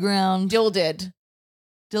 Dilded to the ground. Dilded.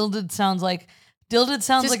 Dilded sounds like Just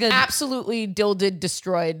like a absolutely dilded,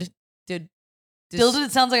 destroyed.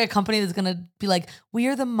 Dilded sounds like a company that's gonna be like, we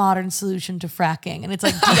are the modern solution to fracking, and it's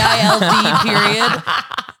like DILD period.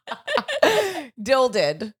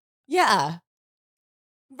 Dilded. Yeah.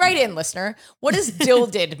 Write in, listener. What does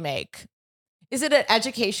Dilded make? Is it an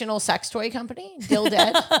educational sex toy company?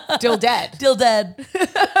 Dilded? Dilded. Dilded.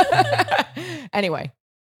 Anyway.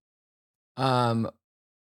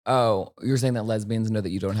 Oh, you're saying that lesbians know that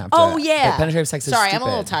you don't have to. Oh, yeah. But penetrative sex is Sorry, stupid. I'm a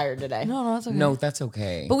little tired today. No, that's okay. No, that's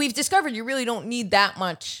okay. But we've discovered you really don't need that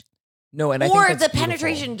much. No, and I or think the that's beautiful.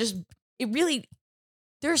 penetration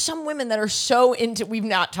there are some women that are so into, we've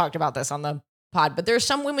not talked about this on the pod, but there are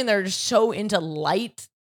some women that are just so into light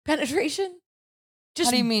penetration. Just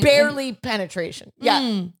How do you mean? barely penetration.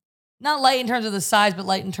 Yeah. Not light in terms of the size, but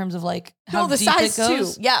light in terms of like how the deep size it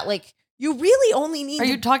goes. too. Yeah, like you really only need Are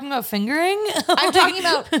you talking about fingering? I'm talking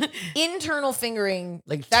about internal fingering.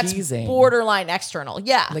 Like that's teasing. borderline external.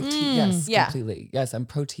 Yeah. Like, yes, Yeah. completely. Yes, I'm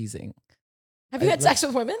pro teasing. Have you had sex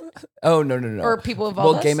with women? Oh, no. Or people of all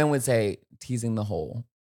Well, this? gay men would say teasing the hole.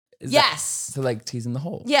 Is Yes. That, so like teasing the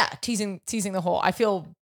hole. Yeah, teasing the whole. I feel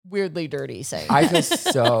weirdly dirty saying I that. feel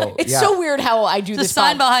so. It's yeah. so weird how I do There's a this.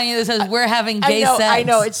 sign behind you that says we're having gay sex. I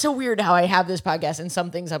know. It's so weird how I have this podcast and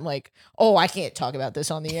some things I'm like, oh, I can't talk about this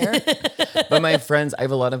on the air. But my friends, I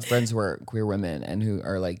have a lot of friends who are queer women and who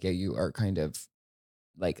are like, yeah, you are kind of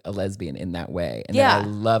like a lesbian in that way. And Yeah. then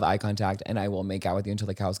I love eye contact and I will make out with you until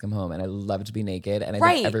the cows come home. And I love to be naked. And I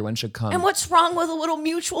Right. think everyone should come. And what's wrong with a little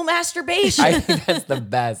mutual masturbation? I think that's the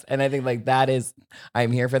best. And I think like that is,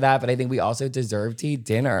 I'm here for that. But I think we also deserve to eat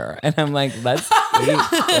dinner. And I'm like, let's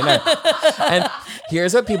eat dinner. And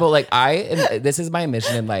here's what people like, and this is my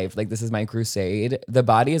mission in life. Like this is my crusade. The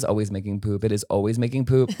body is always making poop. It is always making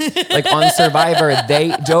poop. Like on Survivor,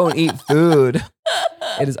 they don't eat food.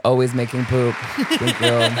 It is always making poop. Thank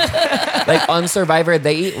you. Like on Survivor,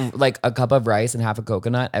 they eat like a cup of rice and half a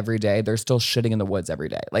coconut every day. They're still shitting in the woods every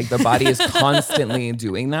day. Like the body is constantly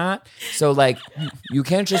doing that. So like you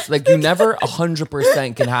can't just like, you never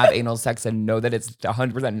 100% can have anal sex and know that it's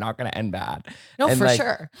 100% not going to end bad. No, And, for like,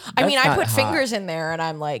 sure. I that's mean, I not put hot. fingers in there and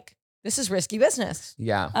I'm like, this is risky business.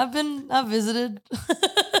 Yeah. I've visited.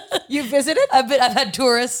 You visited? I've had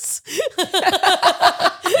tourists.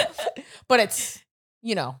 But it's,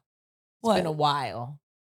 it's What? been a while.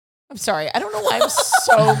 I'm sorry. I don't know why I'm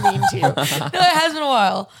so mean to you. No, it has been a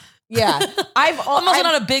while. Yeah. I'm also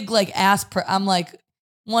not a big like ass. I'm like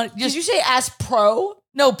one. Did Just you say ass pro?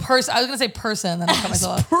 no person. I was gonna say person. Then I cut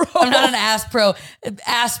myself. pro. I'm not an ass pro.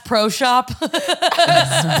 Ass pro shop.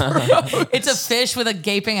 It's a fish with a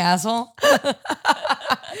gaping asshole.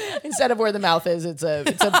 Instead of where the mouth is, it's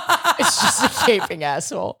just a gaping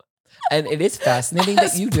asshole. And it is fascinating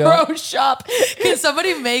that you Pro don't. shop. Can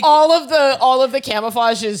somebody make All of the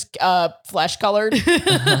camouflage is flesh colored.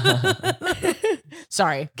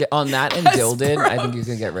 Sorry. Get on that and dilded, I think you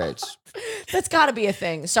can get rich. That's got to be a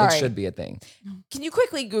thing. Sorry. It should be a thing. Can you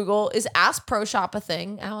quickly Google, is Ass Pro Shop a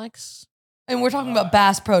thing, Alex? And we're talking about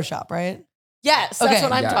Bass Pro Shop, right? Yes, that's Okay.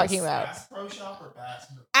 what I'm Yes. talking about. Bass Pro Shop or Bass?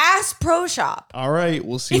 Ass Pro Shop. All right,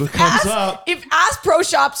 we'll see what comes up. If Ass Pro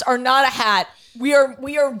Shops are not a hat, we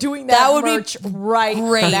are doing that, That would be merch right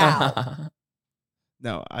great. now.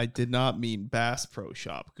 No, I did not mean Bass Pro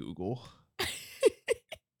Shop, Google.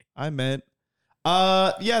 I meant,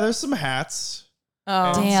 there's some hats.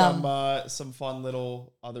 Oh. And Damn. some fun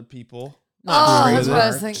little other people. Not Oh, great that's what I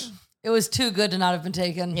was merch. thinking. It was too good to not have been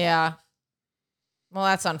taken. Yeah. Well,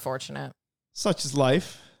 that's unfortunate. Such is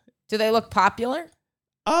life. Do they look popular?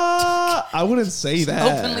 I wouldn't say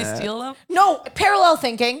that. Openly steal them. No, parallel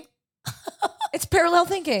thinking. It's parallel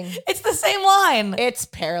thinking. It's the same line. It's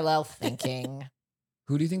parallel thinking.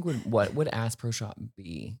 Who do you think what would Ass Pro Shop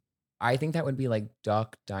be? I think that would be like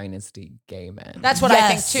Duck Dynasty gay men. That's what Yes.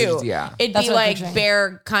 I think too. Yeah. It'd That's be what I'm like picturing.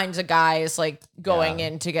 bear kinds of guys like going Yeah.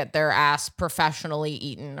 in to get their ass professionally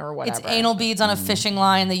eaten or whatever. It's anal beads on a fishing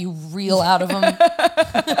line that you reel out of them.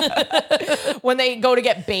 When they go to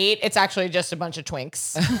get bait, it's actually just a bunch of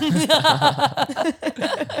twinks.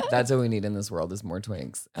 That's what we need in this world is more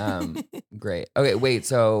twinks. Great. Okay, wait.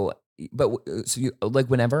 So you like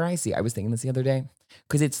whenever I was thinking this the other day,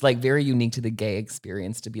 because it's like very unique to the gay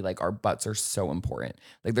experience to be like our butts are so important.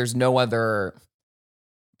 Like there's no other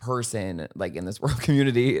person like in this world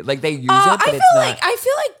community like they use it, but it's not. I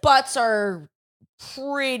feel like butts are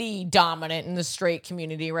pretty dominant in the straight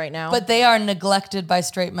community right now. But they are neglected by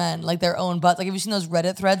straight men, like their own butts. Like, have you seen those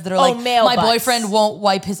Reddit threads that are like, male my butts. boyfriend won't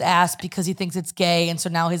wipe his ass because he thinks it's gay, and so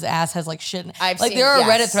now his ass has like shit. I've like seen- there are yes.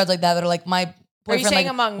 Reddit threads like that are like, my are you boyfriend saying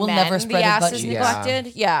like, among will men never the spread his ass butt is cheeks.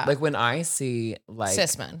 neglected? Yeah. Like when I see like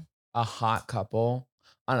Cis men. a hot couple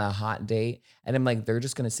on a hot date and I'm like, they're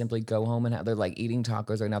just going to simply go home and they're like eating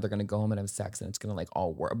tacos right now. They're going to go home and have sex and it's going to like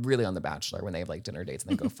all work really on The Bachelor when they have like dinner dates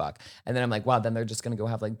and they go fuck. And then I'm like, wow, then they're just going to go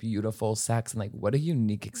have like beautiful sex and like what a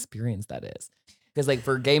unique experience that is. Because like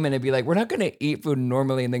for gay men, it'd be like, we're not going to eat food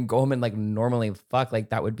normally and then go home and like normally fuck. Like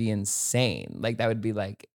that would be insane. Like that would be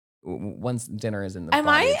like once dinner is in the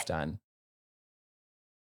body, it's done.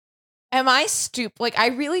 Am I stupid? Like I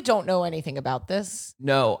really don't know anything about this.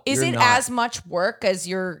 No. Is it not. as much work as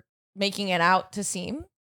you're making it out to seem?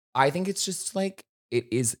 I think it's just like it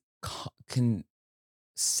is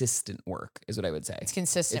consistent work is what I would say. It's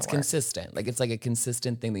consistent. It's work. consistent. Like it's like a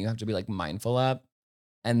consistent thing that you have to be like mindful of.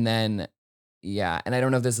 And then, yeah. And I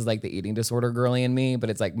don't know if this is like the eating disorder girly in me, but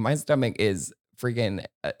it's like my stomach is freaking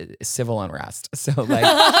civil unrest. So like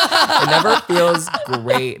it never feels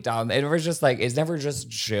great down. It never just like, it's never just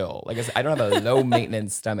chill. Like I don't have a low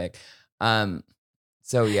maintenance stomach.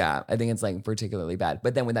 So yeah, I think it's like particularly bad.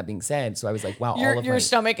 But then with that being said, so I was like, wow, your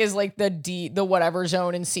stomach is like the whatever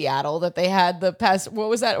zone in Seattle that they had the past. What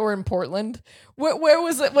was that? Or in Portland? Where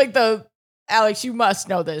was it? Like Alex, you must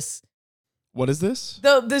know this. What is this?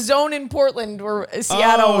 The zone in Portland or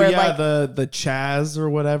Seattle where like the Chaz or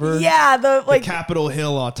whatever. Yeah, the Capitol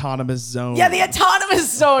Hill Autonomous Zone. Yeah, the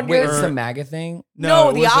autonomous zone. Wait, it's the MAGA thing?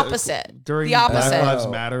 No, the opposite. During the opposite. Black Lives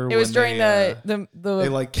Matter. It was during the they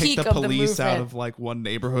like kicked peak the police of out of like one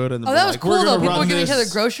neighborhood and that was cool though. People were giving each other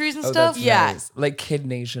groceries and stuff. Yeah, nice. Like Kid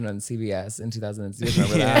Nation on CBS in 2006.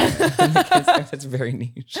 Remember that? That's very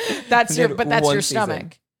niche. That's your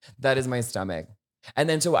stomach. That is my stomach. And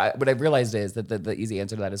then so what I've realized is that the easy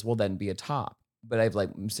answer to that is, well, then be a top. But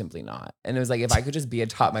I'm simply not. And it was like, if I could just be a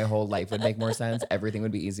top my whole life, would make more sense. Everything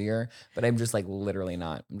would be easier. But I'm just like literally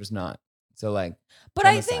not. I'm just not. So like. But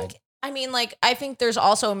I think, I think there's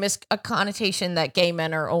also a connotation that gay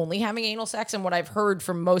men are only having anal sex. And what I've heard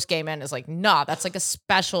from most gay men is like, nah, that's like a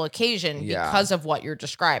special occasion because of what you're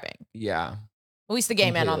describing. Yeah. At least the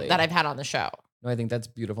gay men that I've had on the show. No, I think that's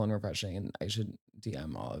beautiful and refreshing, and I should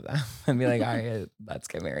DM all of them and be like, let's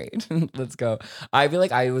get married. Let's go. I feel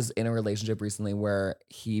like I was in a relationship recently where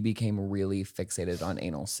he became really fixated on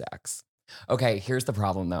anal sex. Okay, here's the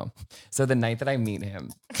problem though. So the night that I meet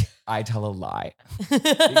him, I tell a lie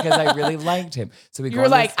because I really liked him. So you're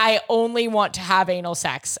like, I only want to have anal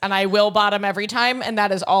sex and I will bottom every time. And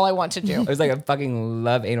that is all I want to do. I was like, I fucking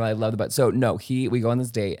love anal. I love the butt. So no, we go on this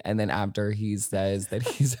date. And then after he says that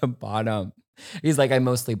he's a bottom, he's like, I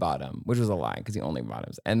mostly bottom, which was a lie because he only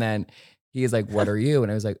bottoms. And then he's like, what are you?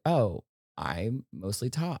 And I was like, oh, I'm mostly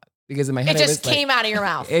top. Because in my head, it just came out of your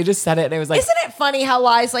mouth. It just said it, and it was like, isn't it funny how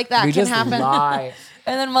lies like that can happen? Lie.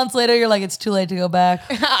 And then months later, you're like, it's too late to go back.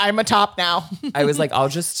 I'm a top now. I was like, I'll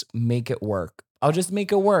just make it work. I'll just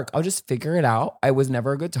figure it out. I was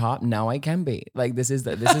never a good top. Now I can be. Like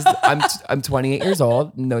I'm 28 years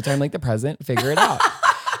old. No time like the present. Figure it out.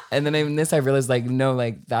 And then in this, I realized like, no,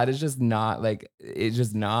 like that is just not like, it's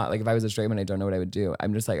just not like if I was a straight man, I don't know what I would do.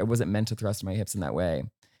 I'm just like, I wasn't meant to thrust my hips in that way.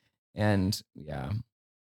 And yeah.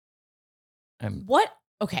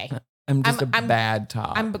 Okay. I'm just a bad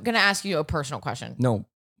top. I'm going to ask you a personal question. No,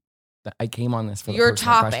 I came on this for You're the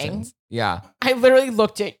personal topping. questions. Yeah. I literally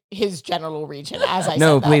looked at his genital region as I said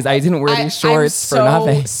No, that. please. I didn't wear these shorts for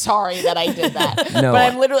nothing. Sorry that I did that. No.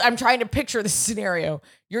 But I'm trying to picture the scenario.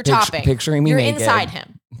 You're topping. Picturing me You're naked. inside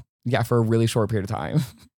him. Yeah, for a really short period of time.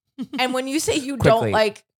 And when you say you Quickly. don't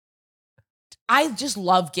like, I just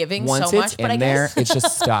love giving once so much. But I guess it's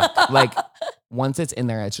just stuck. Like once it's in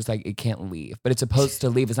there, it's just like it can't leave. But it's supposed to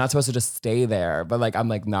leave. It's not supposed to just stay there. But like I'm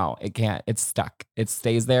like, no, it can't. It's stuck. It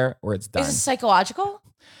stays there or it's done. Is it psychological?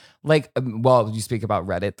 Like, well, you speak about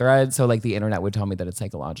Reddit threads, so like the internet would tell me that it's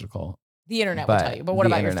psychological. The internet would tell you. But what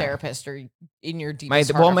about your therapist or in your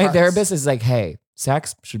deepest heart of my hearts? therapist is like, hey,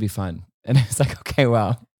 sex should be fun. And it's like, okay,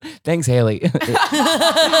 well, thanks, Haley.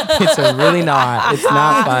 It's really not. It's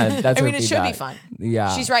not fun. That's it should be fun.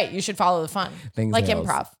 Yeah. She's right. You should follow the fun. Thanks, like Hales.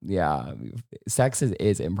 improv. Yeah. Sex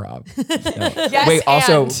is improv. No. Yes, wait,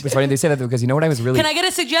 also, it's funny they say that because you know what I was really Can I get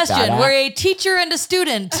a suggestion? We're a teacher and a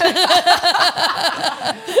student.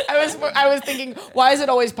 I was thinking, why is it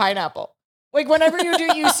always pineapple? Like whenever you do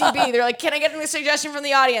UCB, they're like, can I get a suggestion from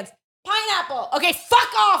the audience? Pineapple. Okay, fuck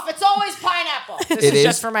off. It's always pineapple. This is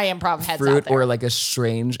just for my improv heads fruit out there. Or like a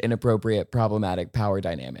strange, inappropriate, problematic power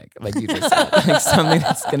dynamic, like you just said. Like something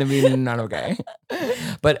that's going to be not okay.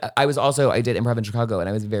 But I did improv in Chicago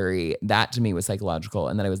and that to me was psychological.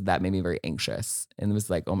 And then that made me very anxious. And it was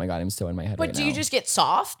like, oh my God, I'm so in my head right now. But do you just get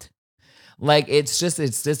soft? Like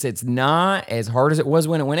it's not as hard as it was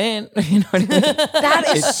when it went in. You know what I mean?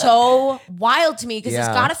 That is so wild to me because it's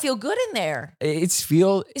got to feel good in there.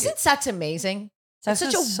 Isn't sex amazing? Sex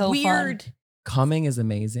it's is such a so weird. Fun. Coming is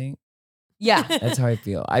amazing. Yeah. That's how I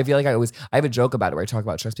feel. I feel like I have a joke about it where I talk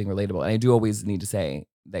about trust being relatable. And I do always need to say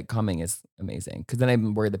that coming is amazing. Cause then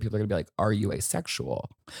I'm worried that people are gonna be like, are you asexual?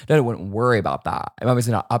 No, I wouldn't worry about that. I'm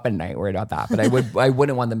obviously not up at night worried about that, but I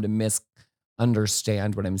wouldn't want them to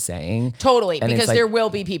misunderstand what I'm saying. Totally. And Because it's like, there will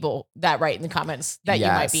be people that write in the comments that you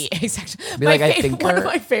might be asexual. Be like, I think one of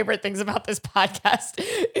my favorite things about this podcast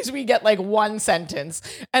is we get like one sentence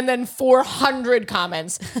and then 400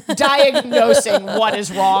 comments diagnosing what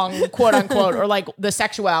is wrong, quote unquote, or like the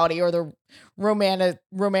sexuality or the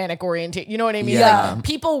romantic orientation. You know what I mean? Yeah. Like,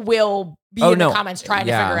 people will be in the comments trying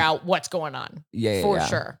to figure out what's going on. For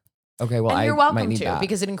sure. Okay, well, and you're I might welcome need to that.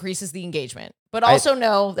 because it increases the engagement. But also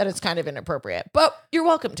know that it's kind of inappropriate. But you're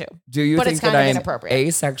welcome to. Do you but think it's kind that of I'm inappropriate.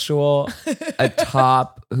 asexual, a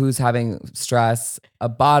top who's having stress, a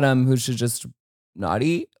bottom who should just not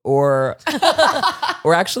eat, or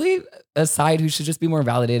actually a side who should just be more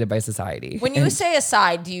validated by society? When you say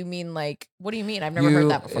aside, do you mean like, what do you mean? I've never heard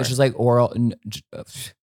that before. It's just like oral.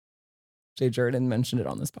 Jay Jordan mentioned it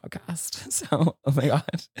on this podcast. So, oh my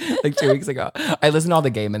God, like 2 weeks ago, I listened to all the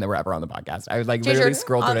gay men that were ever on the podcast. I would like Jay literally Jordan?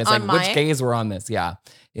 scroll through it. I was like, which gays were on this? Yeah.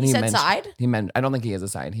 And He said mentioned, side? I don't think he is a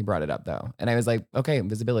side. He brought it up though. And I was like, okay,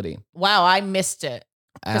 visibility. Wow, I missed it.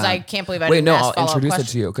 Because I can't believe I wait, didn't no, ask I'll follow-up introduce questions.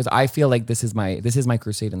 it to you because I feel like this is my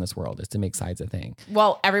crusade in this world is to make sides a thing.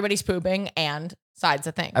 Well, everybody's pooping and sides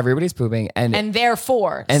a thing. Everybody's pooping and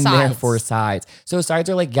therefore sides. therefore sides. So sides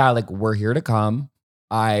are like, yeah, like we're here to come.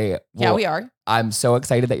 we are. I'm so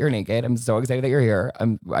excited that you're naked. I'm so excited that you're here.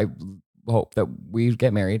 I hope that we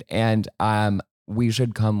get married and we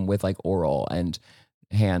should come with like oral and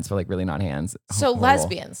hands, but like really not hands. So Horrible.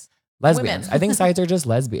 lesbians. Lesbians. Women. I think sides are just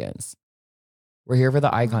lesbians. We're here for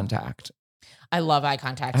the eye contact. I love eye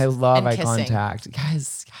contact. I love and eye kissing. contact.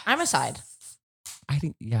 Yes. I'm a side. I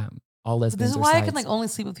think, yeah, all lesbians This is are why sides. I can like only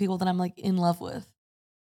sleep with people that I'm like in love with.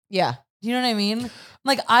 Yeah. Do you know what I mean?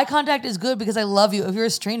 Like eye contact is good because I love you. If you're a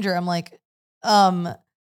stranger, I'm like,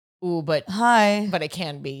 Ooh, but hi. it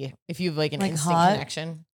can be if you have like an Like instant hot?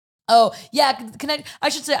 connection. Oh yeah, connect. I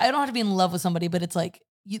should say I don't have to be in love with somebody, but it's like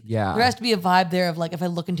Yeah. there has to be a vibe there of like if I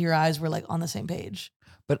look into your eyes, we're like on the same page.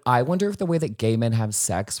 But I wonder if the way that gay men have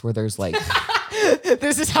sex where there's like,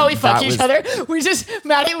 This is how we fuck That each was- other.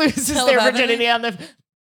 Maddie loses their Telepathy? virginity on the.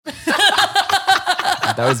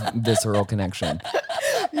 that was visceral connection.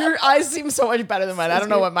 Your eyes seem so much better than mine. I don't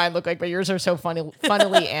know what mine look like, but yours are so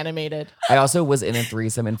funnily animated. I also was in a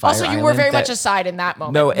threesome in Fire Also, you Island were very that- much a side in that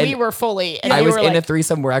moment. No, we and were fully. And I you was were in a like,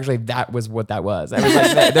 threesome where actually that was what that was. I was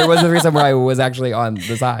like, there was a threesome where I was actually on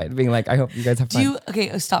the side being like, I hope you guys have fun.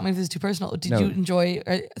 Stop me if this is too personal. Did No. you enjoy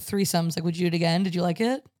threesomes? Like, would you do it again? Did you like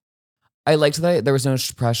it? I liked that there was no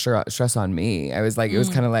stress on me. I was like, it was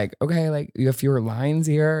kind of like, okay, like you have fewer lines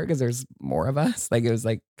here because there's more of us. Like it was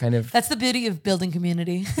like kind of. That's the beauty of building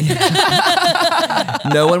community.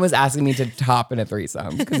 No one was asking me to top in a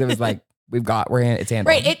threesome because it was like, it's handled.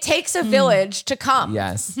 right. It takes a village to come.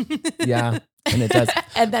 Yes. Yeah. And it does.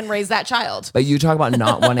 And then raise that child. But you talk about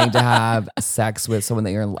not wanting to have sex with someone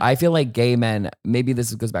that you're in. I feel like gay men, maybe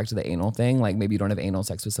this goes back to the anal thing. Like maybe you don't have anal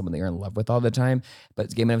sex with someone that you're in love with all the time.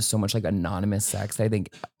 But gay men have so much like anonymous sex that I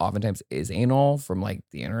think oftentimes is anal from like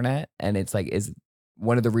the internet. And it's like, is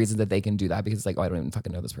one of the reasons that they can do that because it's like, oh, I don't even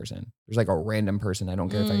fucking know this person. There's like a random person. I don't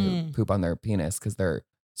care if I poop on their penis because they're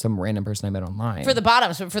some random person I met online. For the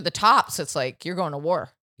bottoms, but for the tops, it's like you're going to war.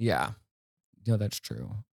 Yeah. No, that's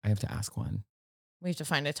true. I have to ask one. We have to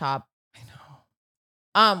find a top. I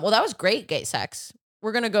know. Well, that was great, gay sex.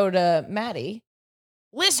 We're going to go to Maddie.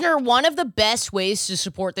 Listener, one of the best ways to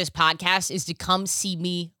support this podcast is to come see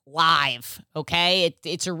me live, okay?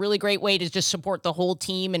 It's a really great way to just support the whole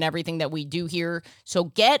team and everything that we do here. So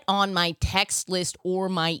get on my text list or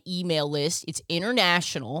my email list. It's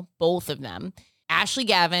international, both of them.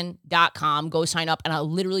 AshleyGavin.com. Go sign up, and I'll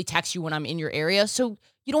literally text you when I'm in your area. So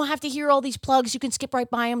you don't have to hear all these plugs. You can skip right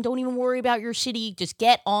by them. Don't even worry about your city. Just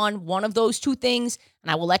get on one of those two things,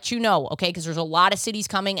 and I will let you know, okay? Because there's a lot of cities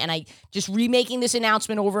coming, and I just remaking this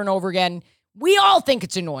announcement over and over again. We all think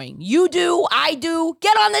it's annoying. You do. I do.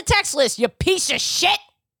 Get on the text list, you piece of shit.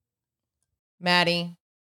 Maddie,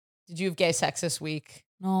 did you have gay sex this week?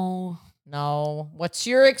 No. No. What's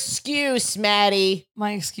your excuse, Maddie?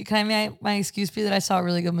 My excuse my excuse be that I saw a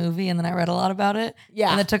really good movie and then I read a lot about it.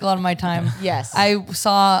 Yeah. And that took a lot of my time. Yes. I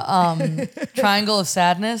saw Triangle of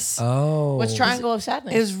Sadness. Oh. What's Triangle of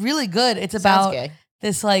Sadness? It was really good. It's Sounds about gay.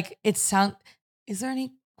 this like it's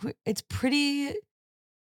pretty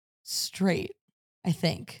straight, I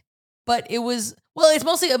think. But it's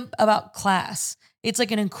mostly about class. It's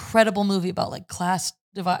like an incredible movie about like class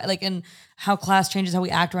divide, like, and how class changes how we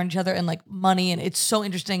act around each other, and like money, and it's so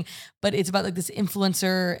interesting. But it's about like this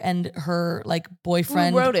influencer and her like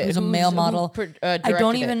boyfriend, Who wrote it? who's a male model. I don't directed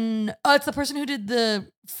it? even. Oh, it's the person who did the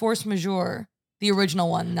Force Majeure, the original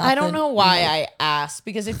one. Not I don't the know why remake. I asked,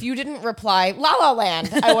 because if you didn't reply La La Land,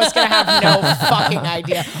 I was gonna have no fucking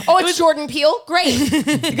idea. Oh, it's Jordan Peele? Great.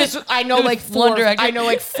 Because I know like one director. I know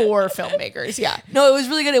like 4 filmmakers. Yeah. No, it was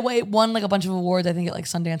really good. It won like a bunch of awards. I think at like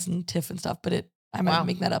Sundance and TIFF and stuff. But I might Wow. be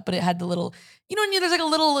making that up. But it had the little, there's like a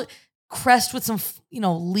little crest with some,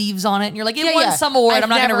 leaves on it, and you're like, it won some award. I've I'm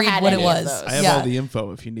not never going to read had what it any of was. those. I have all the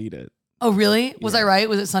info if you need it. Oh, really? Was Yeah. I right?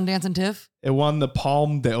 Was it Sundance and TIFF? It won the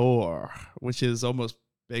Palme d'Or, which is almost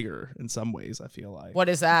bigger in some ways, I feel like. What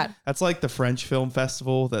is that? That's like the French Film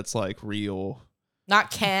Festival that's like real.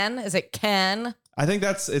 Not Cannes? Is it Cannes? I think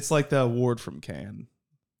it's like the award from Cannes.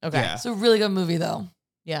 Okay. Yeah. It's a really good movie, though.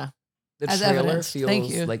 Yeah. The As trailer evidence. Thank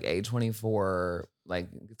feels you. like A24, like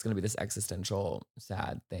it's gonna be this existential,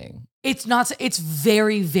 sad thing. It's not. It's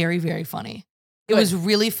very, very, very funny. It Good. was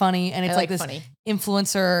really funny, and it's I like like this funny.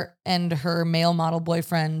 influencer and her male model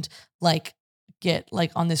boyfriend like get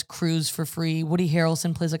like on this cruise for free. Woody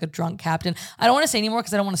Harrelson plays like a drunk captain. I don't want to say anymore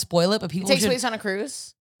because I don't want to spoil it, but It people takes should place on a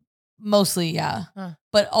cruise? mostly, yeah, Huh.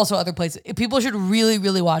 but also other places. People should really,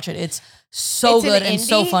 really watch it. It's so It's an good and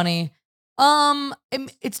so indie? funny.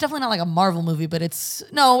 It's definitely not like a Marvel movie, but it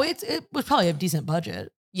was probably a decent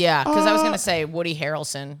budget. Yeah, because I was gonna say Woody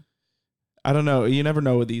Harrelson. I don't know. You never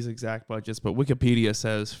know with these exact budgets, but Wikipedia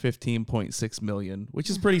says 15.6 million, which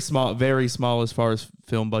is pretty small, very small as far as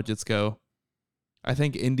film budgets go. I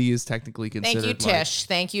think indie is technically considered Thank you, Tish.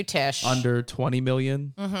 Thank you, Tish. like under 20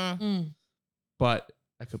 million, Mm-hmm. but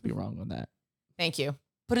I could be wrong on that. Thank you.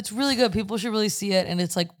 But it's really good. People should really see it, and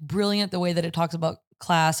it's like brilliant the way that it talks about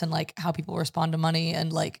class and like how people respond to money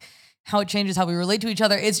and like how it changes how we relate to each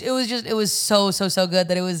other. It was so good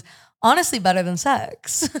that it was honestly better than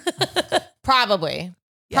sex. Probably.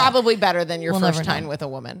 Yeah. Probably better than your We'll first never time know. with a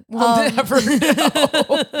woman. We'll never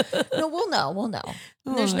know. No, we'll know. We'll know.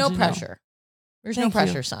 We'll There's no let you know. pressure. There's no Thank you.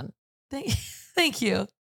 pressure, son. Thank you.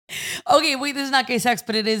 Okay, wait, this is not gay sex,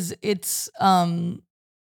 but it's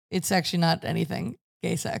actually not anything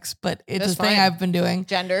gay sex, but it's That's a thing fine. I've been doing.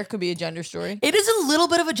 Gender could be a gender story. It is a little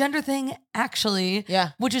bit of a gender thing, actually.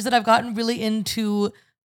 Yeah. Which is that I've gotten really into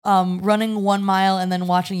running 1 mile and then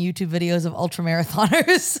watching YouTube videos of ultra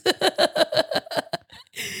marathoners.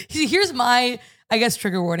 See, here's my, I guess,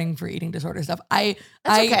 trigger warning for eating disorder stuff. That's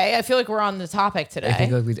okay. I feel like we're on the topic I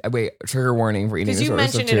think today. like wait, trigger warning for eating Because you disorder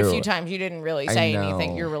stuff mentioned it a too. few times. You didn't really I say know.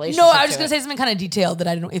 anything. Your relationship. No, I was just to gonna it. say something kind of detailed that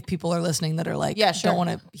I don't know if people are listening that are like, Yeah, sure. don't want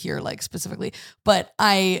to hear like specifically. But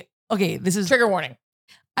this is Trigger warning.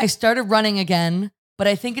 I started running again, but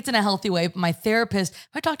I think it's in a healthy way. My therapist, have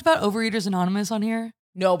I talked about Overeaters Anonymous on here?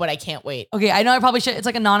 No, but I can't wait. Okay, I know I probably should. It's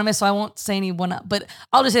like anonymous, so I won't say anyone, but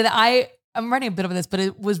I'll just say that I'm writing a bit of this, but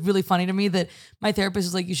it was really funny to me that my therapist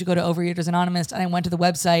was like, you should go to Overeaters Anonymous. And I went to the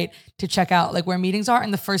website to check out like where meetings are.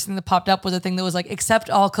 And the first thing that popped up was a thing that was like, accept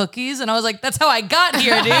all cookies. And I was like, that's how I got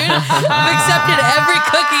here, dude. I've accepted every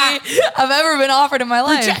cookie I've ever been offered in my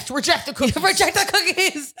life. Reject the cookies. Reject the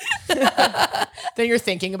cookies. Then you're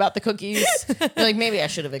thinking about the cookies. You're like, maybe I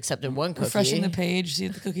should have accepted one cookie. Refreshing the page, see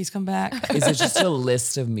if the cookies come back. Is it just a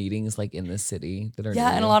list of meetings like in the city that are Yeah,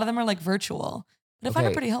 near and a you? lot of them are like virtual. But I find it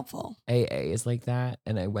Okay. pretty helpful. AA is like that.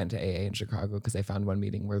 And I went to AA in Chicago because I found one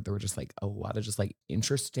meeting where there were just like a lot of just like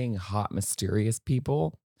interesting, hot, mysterious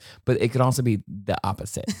people. But it could also be the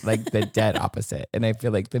opposite, like the dead opposite. And I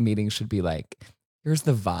feel like the meeting should be like, here's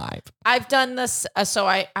the vibe. I've done this. So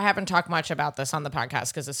I haven't talked much about this on the podcast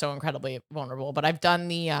because it's so incredibly vulnerable. But I've done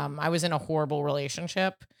the. I was in a horrible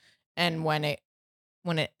relationship, and when it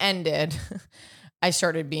ended, I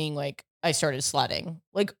started sledding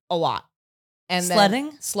like a lot. And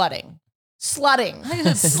Sledding? Sledding. Sledding.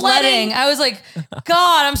 I was like,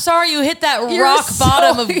 God, I'm sorry you hit that You're rock so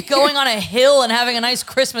bottom of weird. going on a hill and having a nice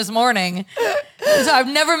Christmas morning. So I've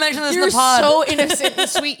never mentioned this You're in the pod. so innocent and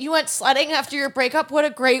sweet. You went sledding after your breakup. What a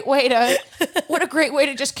great way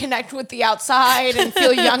to just connect with the outside and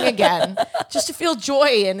feel young again. Just to feel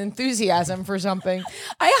joy and enthusiasm for something.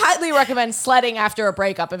 I highly recommend sledding after a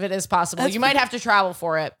breakup if it is possible. You might have to travel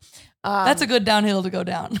for it. That's a good downhill to go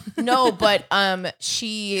down. No, but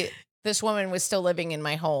this woman was still living in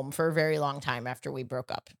my home for a very long time after we broke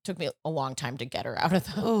up. It took me a long time to get her out of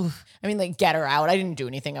the. Oof. I mean, like get her out. I didn't do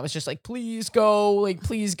anything. I was just like, please go, like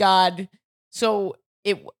please God. So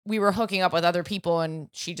we were hooking up with other people, and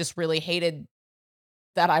she just really hated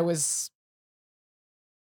that I was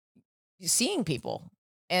seeing people,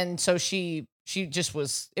 and so she just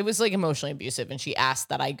was. It was like emotionally abusive, and she asked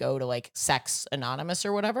that I go to like Sex Anonymous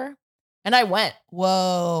or whatever. And I went.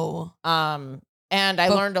 Whoa. And I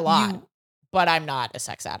learned a lot. But I'm not a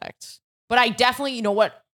sex addict. But I definitely, you know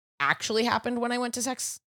what actually happened when I went to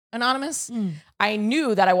Sex Anonymous? I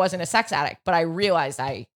knew that I wasn't a sex addict, but I realized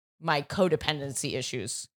my codependency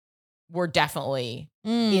issues were definitely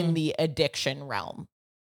in the addiction realm.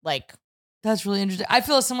 Like, that's really interesting. I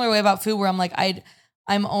feel a similar way about food where I'm like, I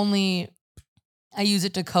use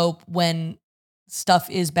it to cope when stuff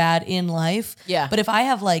is bad in life. Yeah. But if I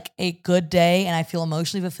have like a good day and I feel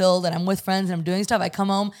emotionally fulfilled and I'm with friends and I'm doing stuff, I come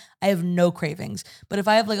home, I have no cravings. But if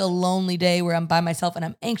I have like a lonely day where I'm by myself and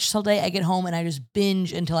I'm anxious all day, I get home and I just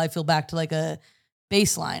binge until I feel back to like a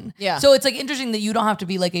baseline. Yeah. So it's like interesting that you don't have to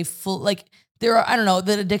be like a full, like there are, I don't know,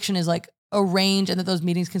 that addiction is like a range and that those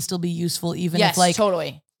meetings can still be useful even if like,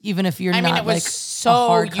 totally. Even if you're I mean, not it was like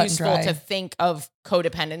so useful to think of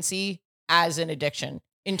codependency as an addiction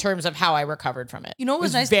in terms of how I recovered from it. You know what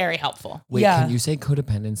was nice? Very helpful. Wait, Yeah. can you say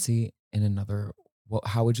codependency in another? Well,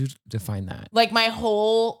 how would you define that? Like my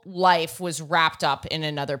whole life was wrapped up in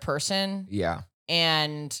another person. Yeah.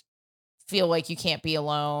 And feel like you can't be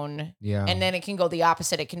alone. Yeah. And then it can go the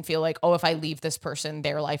opposite. It can feel like, oh, if I leave this person,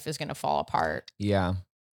 their life is going to fall apart. Yeah.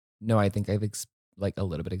 No, I think I've like a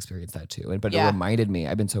little bit experienced that too. But Yeah. it reminded me,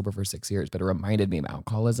 I've been sober for 6 years, but it reminded me of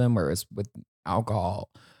alcoholism, whereas with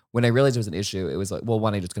alcohol, when I realized it was an issue, it was like, well,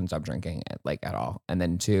 one, I just couldn't stop drinking at all. And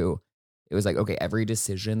then two, it was like, okay, every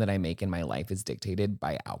decision that I make in my life is dictated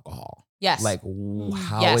by alcohol. Yes. Like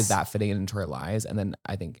how is that fitting into our lives? And then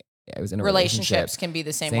I think I was in a relationships can be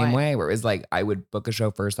the same way. Where it was like, I would book a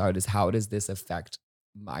show first. How does this affect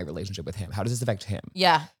my relationship with him? How does this affect him?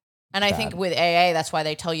 Yeah. And I think with AA, that's why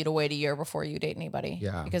they tell you to wait a year before you date anybody.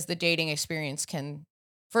 Yeah. Because the dating experience can,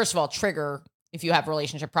 first of all, trigger, if you have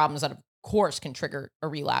relationship problems, that of course can trigger a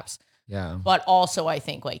relapse. Yeah. But also I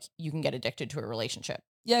think like you can get addicted to a relationship.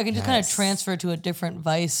 Yeah, I can just kind of transfer to a different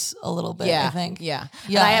vice a little bit, I think. Yeah.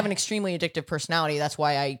 And I have an extremely addictive personality. That's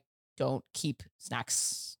why I don't keep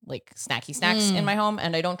snacks, like snacky snacks in my home,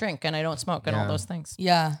 and I don't drink and I don't smoke and all those things.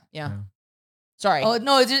 Yeah. Sorry. Oh,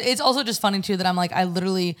 no, it's also just funny too that I'm like,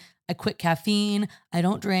 I quit caffeine. I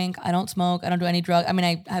don't drink. I don't smoke. I don't do any drug. I mean,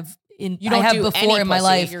 I have before in my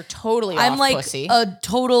life. You're totally I'm off like pussy. a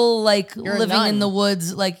total like You're a living in nun. the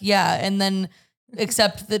woods. Like, yeah. And then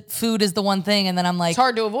except that food is the one thing. And then I'm like, It's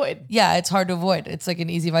hard to avoid. yeah, it's hard to avoid. It's like an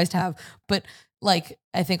easy vice to have. But like,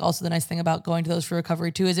 I think also the nice thing about going to those for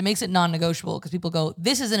recovery too is it makes it non-negotiable because people go,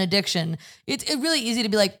 this is an addiction. It's really easy to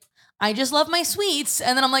be like, I just love my sweets.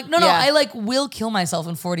 And then I'm like, no, Yeah. I like will kill myself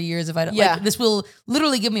in 40 years if I don't. Yeah. Like, this will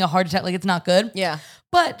literally give me a heart attack. Like, it's not good. Yeah.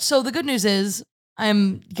 But so the good news is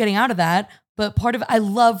I'm getting out of that. But part of I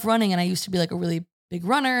love running, and I used to be like a really big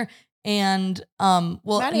runner. And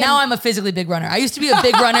Maddie, now I'm a physically big runner. I used to be a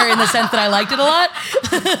big runner in the sense that I liked it a lot.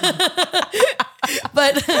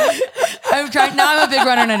 But I'm a big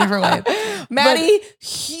runner in a different way. Maddie,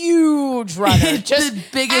 huge runner. Just the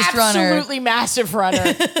biggest runner. Absolutely massive runner.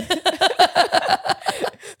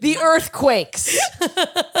 The earth quakes.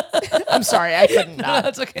 I'm sorry, I couldn't No, not.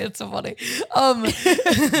 that's okay. It's so funny.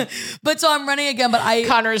 But so I'm running again, but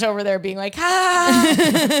Connor's over there being like, is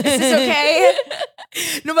this okay?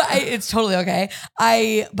 No, but it's totally okay.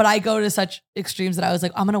 But I go to such extremes that I was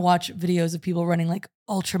like, I'm gonna watch videos of people running like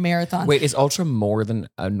ultra marathons. Wait, is ultra more than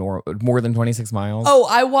 26 miles? Oh,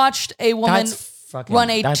 I watched a woman run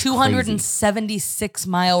a that's 276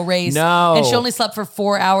 mile race. No. And she only slept for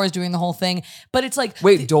 4 hours during the whole thing. But it's like,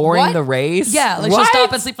 Wait, during what? the race? yeah, like What? she'll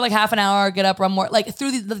stop and sleep for like half an hour, get up, run more, like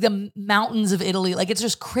through the mountains of Italy. Like, it's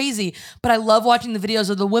just crazy. But I love watching the videos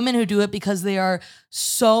of the women who do it because they are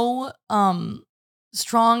so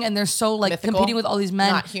strong and they're so like Mythical. competing with all these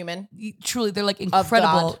men. Not human. Truly, they're like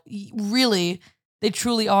incredible. Really, they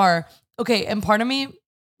truly are. Okay, and part of me,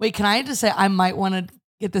 wait, can I just say I might want to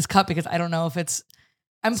get this cut because I don't know if it's.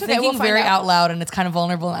 I'm It's okay, thinking we'll find very out. out loud and it's kind of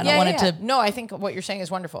vulnerable and I don't want it to. No, I think what you're saying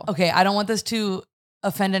is wonderful. Okay, I don't want this to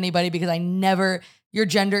offend anybody because your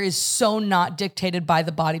gender is so not dictated by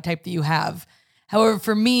the body type that you have. However,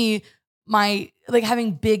 for me, my like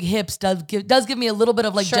having big hips does give me a little bit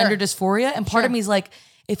of like Sure. gender dysphoria. And part of me is like,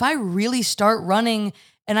 if I really start running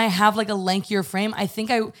and I have like a lankier frame, I think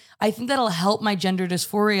that'll help my gender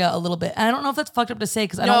dysphoria a little bit. And I don't know if that's fucked up to say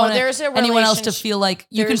because I don't want anyone else to feel like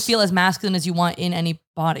you can feel as masculine as you want in any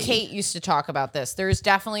body. Kate used to talk about this. There's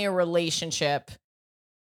definitely a relationship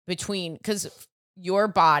between, because your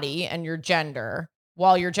body and your gender,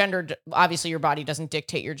 while your gender, obviously your body doesn't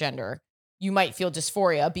dictate your gender, you might feel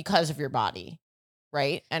dysphoria because of your body,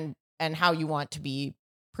 right? And how you want to be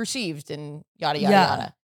perceived and yada, yada,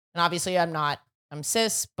 yada. And obviously I'm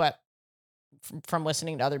cis, but from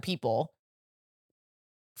listening to other people,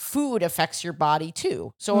 food affects your body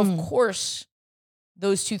too. So of course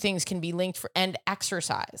those two things can be linked and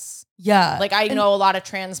exercise. Yeah. Like I know a lot of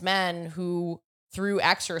trans men who through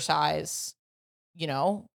exercise, you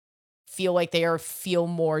know, feel like feel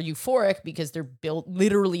more euphoric because they're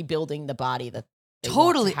literally building the body that they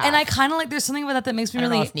totally. want to have. And I kind of like, there's something about that makes me I don't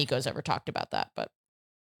really. know if Nico's ever talked about that, but.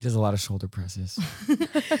 Does a lot of shoulder presses.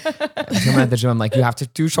 I'm at the gym, I'm like, you have to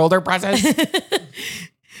do shoulder presses.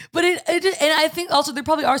 But and I think also there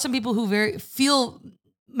probably are some people who feel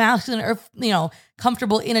masculine or, you know,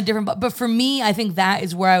 comfortable in a different, but for me, I think that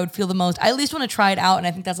is where I would feel the most. I at least want to try it out. And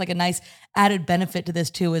I think that's like a nice added benefit to this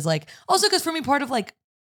too, is like, also because for me, part of like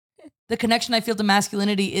the connection I feel to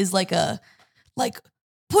masculinity is like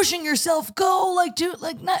pushing yourself, go like do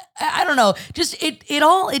like not, I don't know, just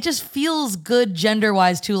it just feels good gender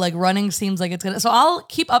wise too. Like running seems like it's gonna. So I'll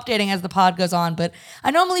keep updating as the pod goes on. But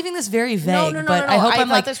I know I'm leaving this very vague. No, but I hope I'm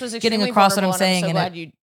like this was getting across what I'm saying. I'm so and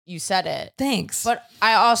glad you said it. Thanks. But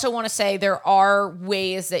I also want to say there are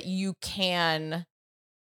ways that you can.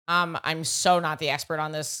 I'm so not the expert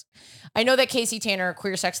on this. I know that Casey Tanner,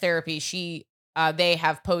 Queer Sex Therapy, they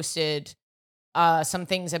have posted some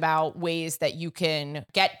things about ways that you can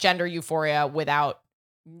get gender euphoria without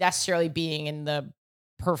necessarily being in the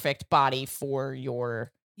perfect body for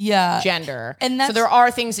your gender. And so there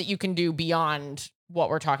are things that you can do beyond what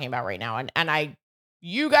we're talking about right now. And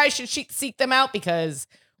you guys should seek them out because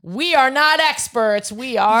we are not experts.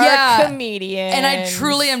 We are comedians. And I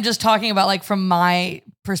truly am just talking about like from my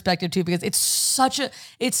perspective too, because it's such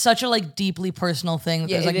a like deeply personal thing.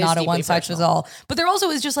 There's like not a one size fits all. But there also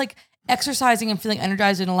is just like exercising and feeling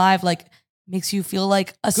energized and alive, like makes you feel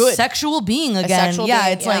like a sexual being again.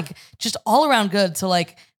 It's like just all around good. So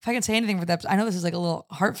like if I can say anything for that, I know this is like a little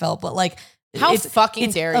heartfelt, but like how fucking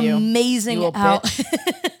dare you? Amazing how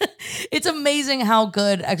it's amazing how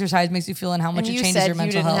good exercise makes you feel and how much it changes your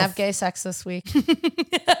mental health. You didn't have gay sex this week.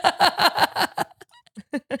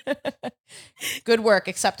 Good work.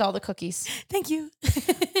 Accept all the cookies. Thank you.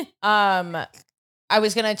 I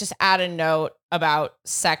was gonna just add a note about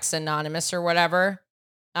Sex Anonymous or whatever.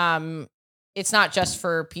 It's not just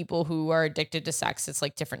for people who are addicted to sex. It's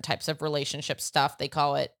like different types of relationship stuff. They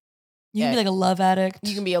call it. You can be like a love addict.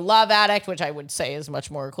 You can be a love addict, which I would say is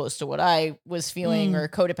much more close to what I was feeling, or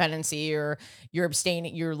codependency, or you're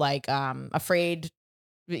abstaining. You're like afraid.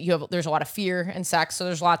 There's a lot of fear in sex, so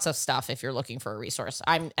there's lots of stuff if you're looking for a resource.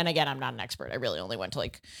 And again, I'm not an expert. I really only went to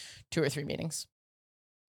like 2 or 3 meetings.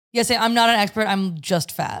 Yes, I'm not an expert. I'm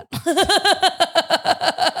just fat.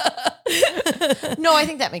 No, I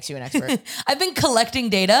think that makes you an expert. I've been collecting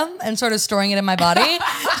data and sort of storing it in my body.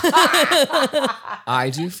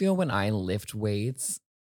 I do feel when I lift weights,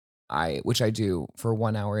 which I do for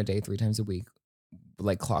 1 hour a day, 3 times a week,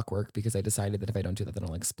 like clockwork, because I decided that if I don't do that, then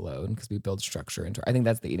I'll explode, because we build structure into. I think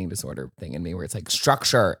that's the eating disorder thing in me, where it's like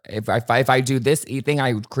structure. If I do this thing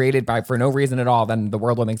I created for no reason at all, then the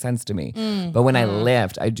world will make sense to me. But when I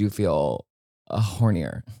lift, I do feel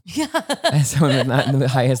hornier. Yeah. As someone with not the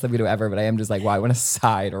highest libido ever, but I am just like, wow, I want to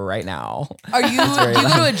side right now. Are you? Do you go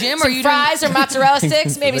to a gym? Or some fries or mozzarella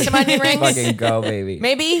sticks? Maybe some onion rings. Fucking go, baby.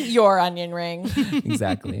 Maybe your onion ring.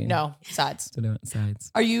 Exactly. No sides. So no sides.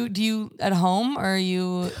 Do you at home or are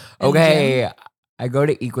you? Okay. I go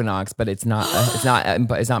to Equinox, but it's not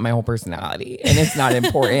my whole personality, and it's not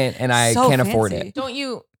important, and I so can't fancy. afford it.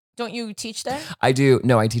 Don't you teach there? I do.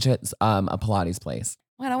 No, I teach at a Pilates place.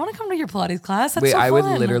 Wait, I want to come to your Pilates class. That's Wait, so fun. I would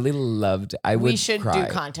literally love to. We should cry.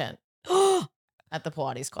 do content at the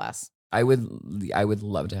Pilates class. I would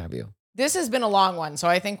love to have you. This has been a long one, so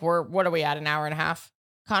I think what are we at, an hour and a half?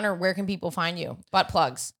 Conor, where can people find you? Butt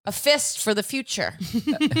plugs. A fist for the future.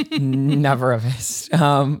 Never a fist.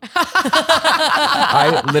 I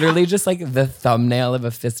literally just like the thumbnail of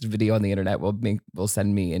a fist video on the internet will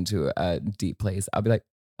send me into a deep place. I'll be like,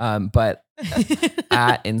 but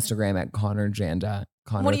at Instagram at Conor Janda.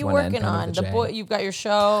 Conor what are you working on? You've got your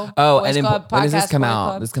show. Oh, Boys and then Club, when does this podcast, come Boys out?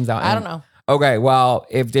 Club. This comes out. I don't know. Okay, well,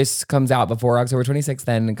 if this comes out before October 26th,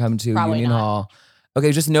 then come to Probably Union not. Hall.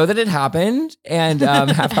 Okay, just know that it happened, and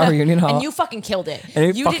half hour Union Hall. And you fucking killed it.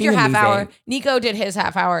 And You did your fucking half hour. amazing. Nico did his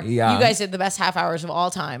half hour. Yeah. You guys did the best half hours of all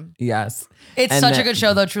time. Yes. It's And such then- a good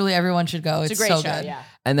show, though. Truly, everyone should go. It's It's a great so show, good. yeah.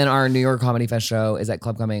 And then our New York Comedy Fest show is at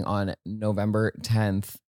Club Coming on November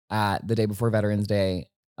 10th, at the day before Veterans Day,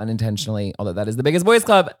 unintentionally, although that is the biggest boys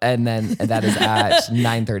club. And then that is at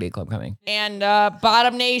 9:30 Club Coming. And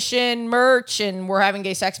Bottom Nation merch, and we're having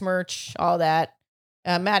gay sex merch, all that.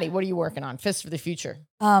 Maddie, what are you working on? Fist for the future.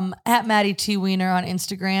 At Maddie T. Wiener on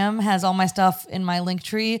Instagram has all my stuff in my link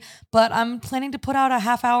tree, but I'm planning to put out a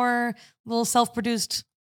half hour little self-produced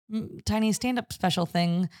tiny stand-up special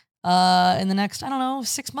thing in the next, I don't know,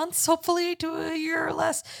 6 months, hopefully, to a year or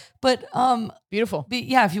less. But Beautiful.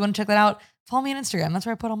 yeah, if you want to check that out, follow me on Instagram. That's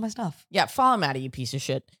where I put all my stuff. Yeah, follow Maddie, you piece of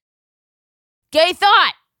shit. Gay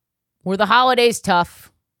thought. Were the holidays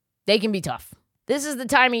tough? They can be tough. This is the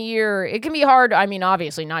time of year. It can be hard. I mean,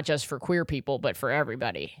 obviously, not just for queer people, but for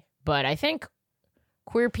everybody. But I think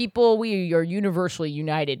queer people, we are universally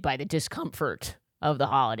united by the discomfort of the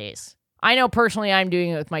holidays. I know personally I'm doing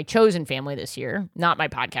it with my chosen family this year, not my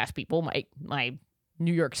podcast people, my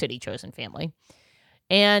New York City chosen family.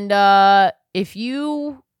 And if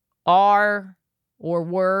you are or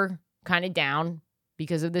were kind of down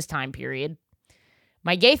because of this time period,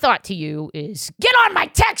 my gay thought to you is get on my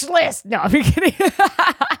text list. No, I'm kidding.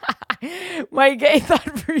 My gay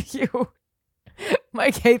thought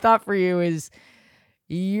for you is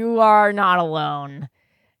you are not alone.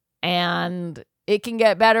 And it can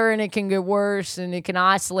get better and it can get worse and it can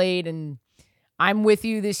oscillate. And I'm with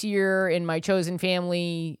you this year in my chosen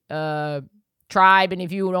family tribe. And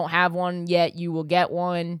if you don't have one yet, you will get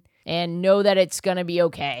one. And know that it's going to be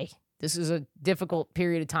okay. This is a difficult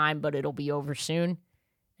period of time, but it'll be over soon.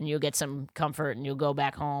 And you'll get some comfort and you'll go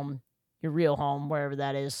back home, your real home, wherever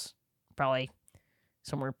that is. Probably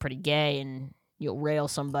somewhere pretty gay, and you'll rail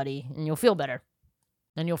somebody and you'll feel better.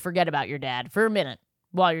 And you'll forget about your dad for a minute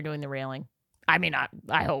while you're doing the railing. I mean,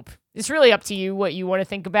 I hope. It's really up to you what you want to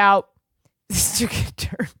think about. This took a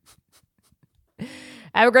turn.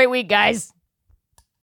 Have a great week, guys.